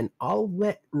 Ross. And I'll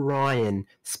let Ryan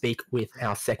speak with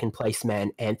our second place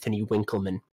man, Anthony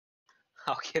Winkleman.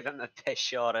 I'll give him the best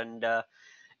shot. And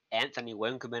Anthony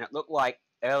Winkleman, it looked like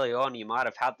early on you might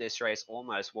have had this race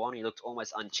almost won. He looked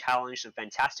almost unchallenged and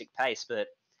fantastic pace, but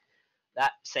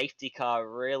that safety car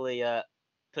really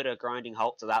put a grinding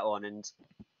halt to that one. And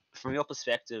from your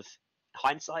perspective,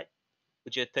 hindsight,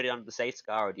 would you put it under the safety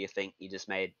car, or do you think you just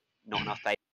made not enough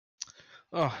pace?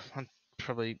 Oh, I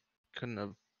probably couldn't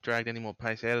have dragged any more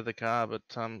pace out of the car, but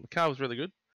the car was really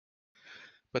good.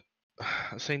 But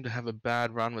I seemed to have a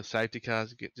bad run with safety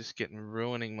cars,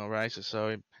 ruining my races.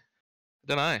 So I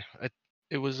don't know.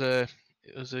 It was a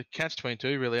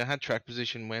catch-22 really. I had track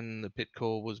position when the pit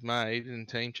call was made in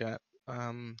team chat.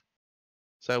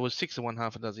 So it was 6 to 1,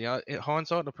 half a dozen. In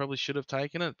hindsight, I probably should have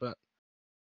taken it, but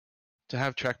to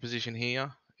have track position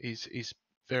here is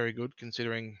very good,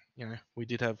 considering we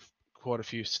did have quite a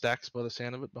few stacks by the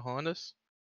sound of it behind us.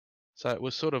 So it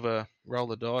was sort of a roll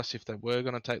the dice if they were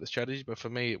going to take the strategy, but for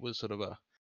me it was sort of a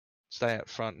stay out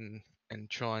front and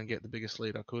try and get the biggest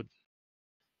lead I could.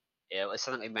 Yeah, it was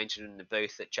something we mentioned in the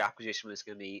booth that track position was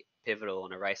going to be pivotal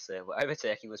in a race there. But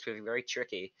overtaking was proving very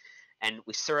tricky, and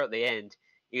we saw at the end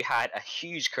you had a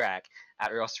huge crack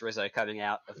at Ross Rizzo coming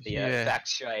out of the back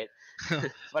straight.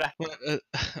 I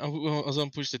was on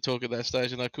push to talk at that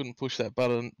stage, and I couldn't push that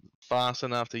button fast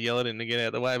enough to yell at him to get out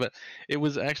of the way. But it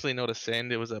was actually not a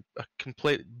send; it was a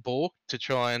complete balk to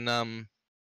try and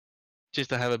just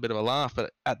to have a bit of a laugh.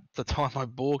 But at the time I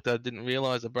balked, I didn't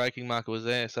realise the braking marker was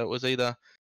there. So it was either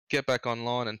get back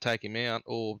online and take him out,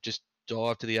 or just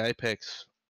dive to the apex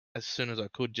as soon as I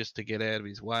could just to get out of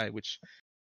his way, which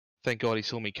thank God he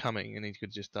saw me coming and he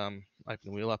could just open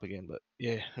the wheel up again. But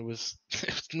yeah, it was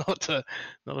not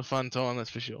a fun time, that's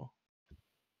for sure.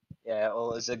 Yeah,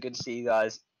 well, it was good to see you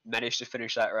guys manage to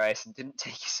finish that race and didn't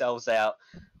take yourselves out.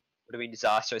 Would have been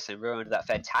disastrous and ruined that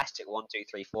fantastic 1, 2,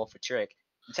 3, 4 for Trick.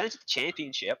 In terms of the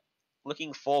championship,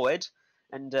 looking forward,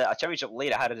 and our championship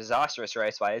leader had a disastrous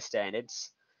race by his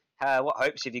standards. What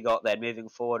hopes have you got then moving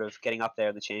forward of getting up there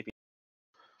in the championship?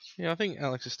 Yeah, I think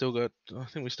Alex has still got. I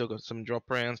think we've still got some drop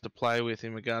rounds to play with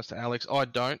in regards to Alex. I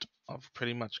don't. I've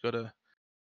pretty much got to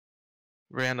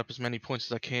round up as many points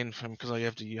as I can because I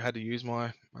had to use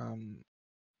my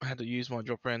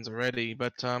drop rounds already.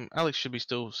 But Alex should be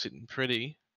still sitting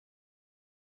pretty,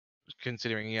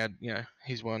 considering he had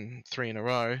he's won 3 in a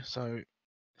row. So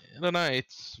I don't know.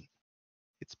 It's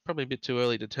probably a bit too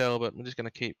early to tell, but we're just going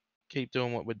to keep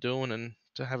doing what we're doing, and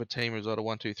to have a team result of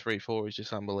 1, 2, 3, 4 is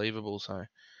just unbelievable. So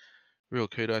real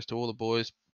kudos to all the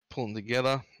boys pulling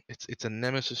together. It's a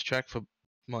nemesis track for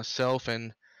myself,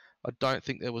 and I don't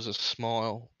think there was a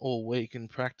smile all week in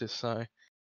practice. So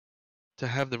to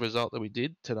have the result that we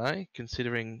did today,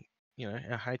 considering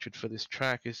our hatred for this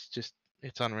track, is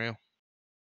it's unreal.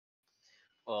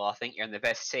 Well, I think you're in the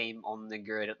best team on the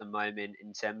grid at the moment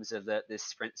in terms of this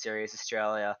Sprint Series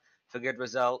Australia for good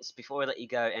results. Before we let you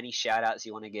go, any shout outs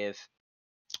you want to give?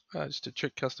 Just to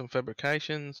Trick Custom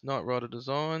Fabrications, Night Rider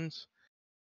Designs,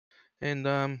 and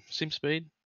SimSpeed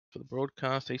for the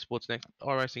broadcast, iRacing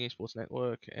Esports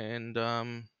Network, and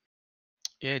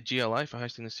GLA for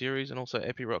hosting the series, and also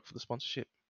Epiroc for the sponsorship.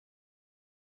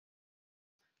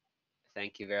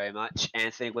 Thank you very much,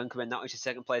 Anthony Winkleman. That was your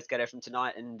second place getter from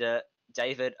tonight, and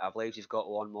David, I believe you've got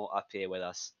one more up here with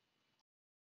us.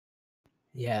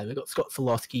 Yeah, we've got Scott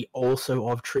Solosky, also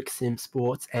of Trick Sim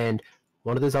Sports, and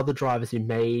one of those other drivers who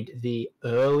made the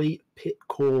early pit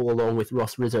call along with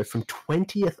Ross Rizzo from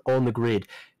 20th on the grid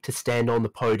to stand on the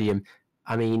podium.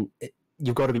 I mean,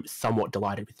 you've got to be somewhat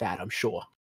delighted with that, I'm sure.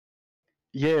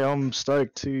 Yeah, I'm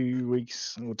stoked. 2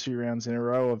 rounds in a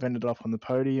row, I've ended up on the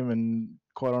podium, and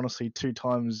quite honestly, 2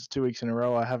 weeks in a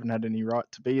row, I haven't had any right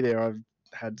to be there. I've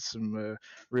had some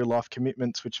real life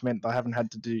commitments, which meant I haven't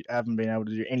been able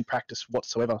to do any practice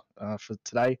whatsoever for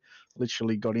today.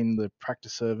 Literally got in the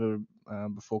practice server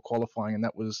before qualifying, and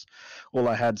that was all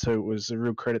I had. So it was a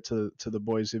real credit to the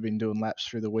boys who've been doing laps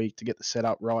through the week to get the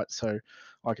setup right, so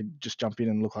I could just jump in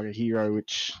and look like a hero,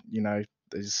 which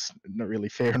is not really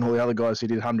fair on all the other guys who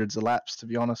did hundreds of laps, to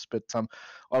be honest. But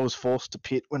I was forced to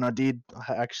pit when I did.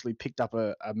 I actually picked up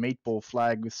a meatball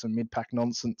flag with some mid-pack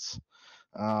nonsense.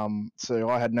 So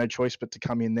I had no choice but to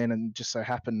come in then, and just so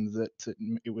happened that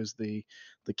it was the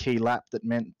key lap that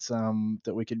meant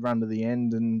that we could run to the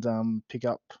end and pick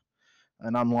up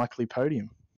an unlikely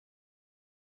podium.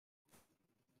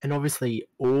 And obviously,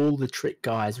 all the Trick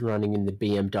guys running in the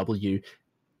BMW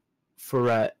for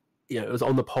it was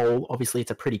on the pole. Obviously, it's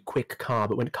a pretty quick car,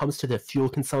 but when it comes to the fuel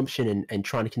consumption and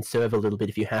trying to conserve a little bit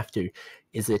if you have to,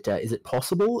 is it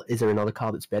possible? Is there another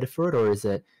car that's better for it, or is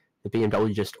it the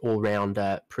BMW just all round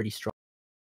pretty strong?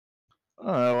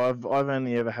 Oh, I've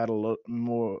only ever had a lot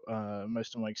more.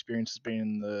 Most of my experience has been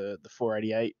in the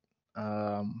 488,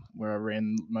 where I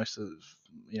ran most of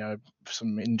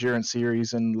some endurance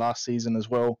series and last season as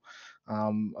well.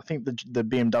 I think the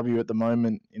BMW at the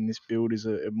moment in this build is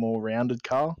a more rounded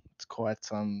car. It's quite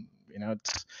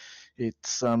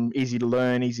it's easy to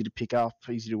learn, easy to pick up,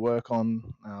 easy to work on,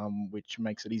 which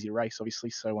makes it easy to race, obviously.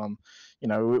 So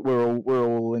we're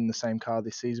all in the same car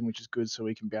this season, which is good. So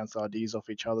we can bounce ideas off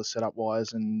each other setup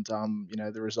wise, and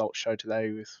the results show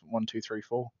today with 1, 2, 3,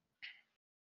 4.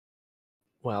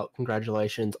 Well,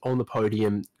 congratulations on the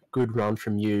podium. Good run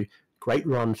from you. Great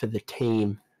run for the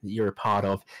team that you're a part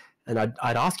of. And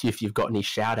I'd ask you if you've got any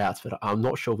shout-outs, but I'm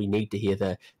not sure we need to hear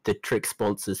the trick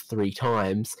sponsors 3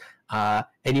 times.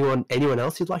 Anyone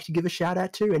else you'd like to give a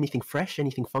shout-out to? Anything fresh?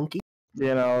 Anything funky?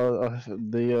 Yeah, no,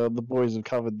 the boys have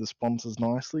covered the sponsors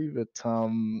nicely, but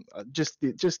just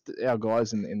our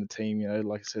guys in the team,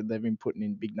 like I said, they've been putting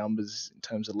in big numbers in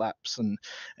terms of laps,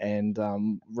 and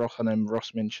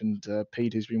Ross mentioned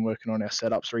Pete, who's been working on our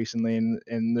setups recently,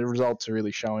 and the results are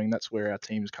really showing. That's where our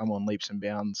team's come on leaps and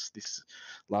bounds this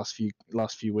last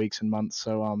few weeks and months.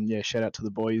 So shout out to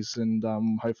the boys, and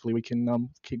hopefully we can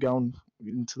keep going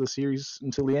into the series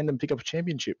until the end and pick up a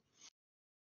championship.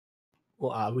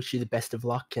 Well, I wish you the best of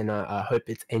luck, and I hope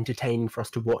it's entertaining for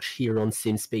us to watch here on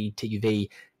SimSpeed TV,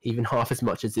 even half as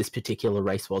much as this particular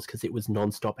race was, because it was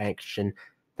non-stop action.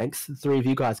 Thanks to the 3 of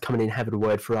you guys coming in and having a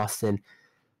word for us. And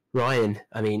Ryan,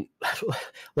 I mean,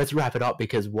 let's wrap it up,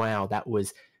 because wow, that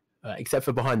was, except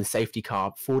for behind the safety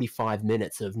car, 45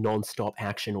 minutes of non-stop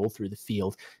action all through the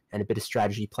field, and a bit of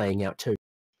strategy playing out too.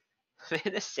 Man,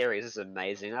 this series is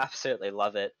amazing. I absolutely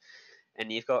love it. And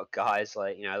you've got guys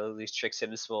like, these Trick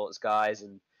Sim Sports guys,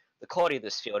 and the quality of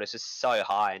this field is just so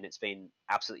high, and it's been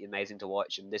absolutely amazing to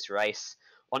watch. And this race,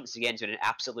 once again, has been an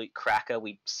absolute cracker.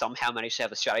 We somehow managed to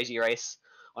have a strategy race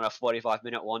on a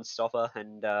 45-minute one-stopper,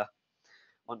 and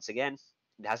once again,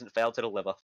 it hasn't failed to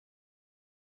deliver.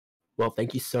 Well,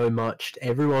 thank you so much to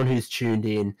everyone who's tuned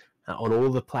in on all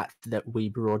the platforms that we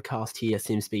broadcast here,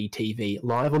 SimSpeed TV,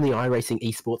 live on the iRacing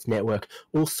Esports Network,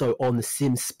 also on the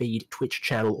SimSpeed Twitch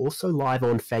channel, also live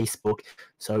on Facebook.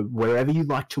 So wherever you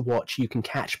like to watch, you can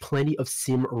catch plenty of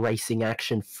sim racing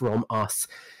action from us.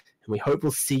 And we hope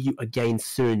we'll see you again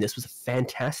soon. This was a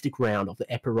fantastic round of the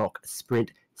Epiroc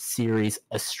Sprint Series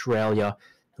Australia.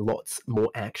 Lots more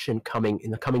action coming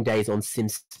in the coming days on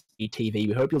SimSpeed TV.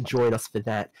 We hope you'll join us for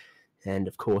that. And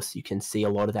of course, you can see a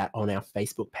lot of that on our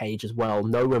Facebook page as well.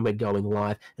 Know when we're going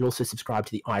live, and also subscribe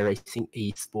to the iRacing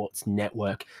Esports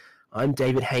Network. I'm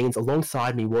David Haynes.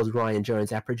 Alongside me was Ryan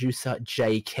Jones, our producer,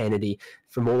 Jay Kennedy.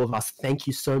 From all of us, thank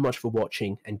you so much for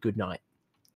watching, and good night.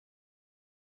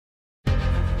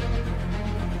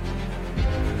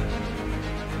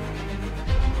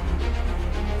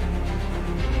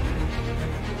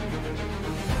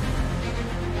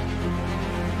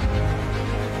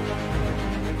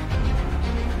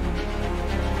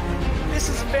 This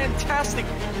is fantastic.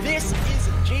 This is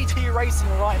GT racing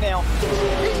right now.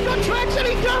 He's got traction.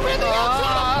 He's going around the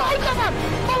outside of both of them.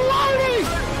 Maloney.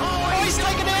 Oh, he's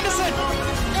taking Anderson.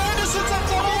 Anderson's up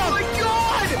to Oh my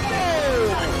God.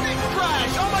 Oh, big crash.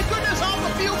 Oh my goodness. Half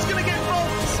the field's going to get rolled.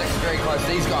 Second very close.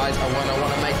 These guys are want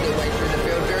to make their way through the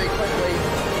field very quickly.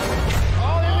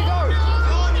 Oh, there we go.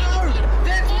 Oh no,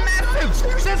 that's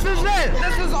massive. This is it.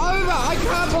 This is over. I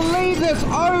can't believe this.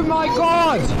 Oh my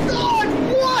God. God,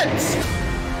 what?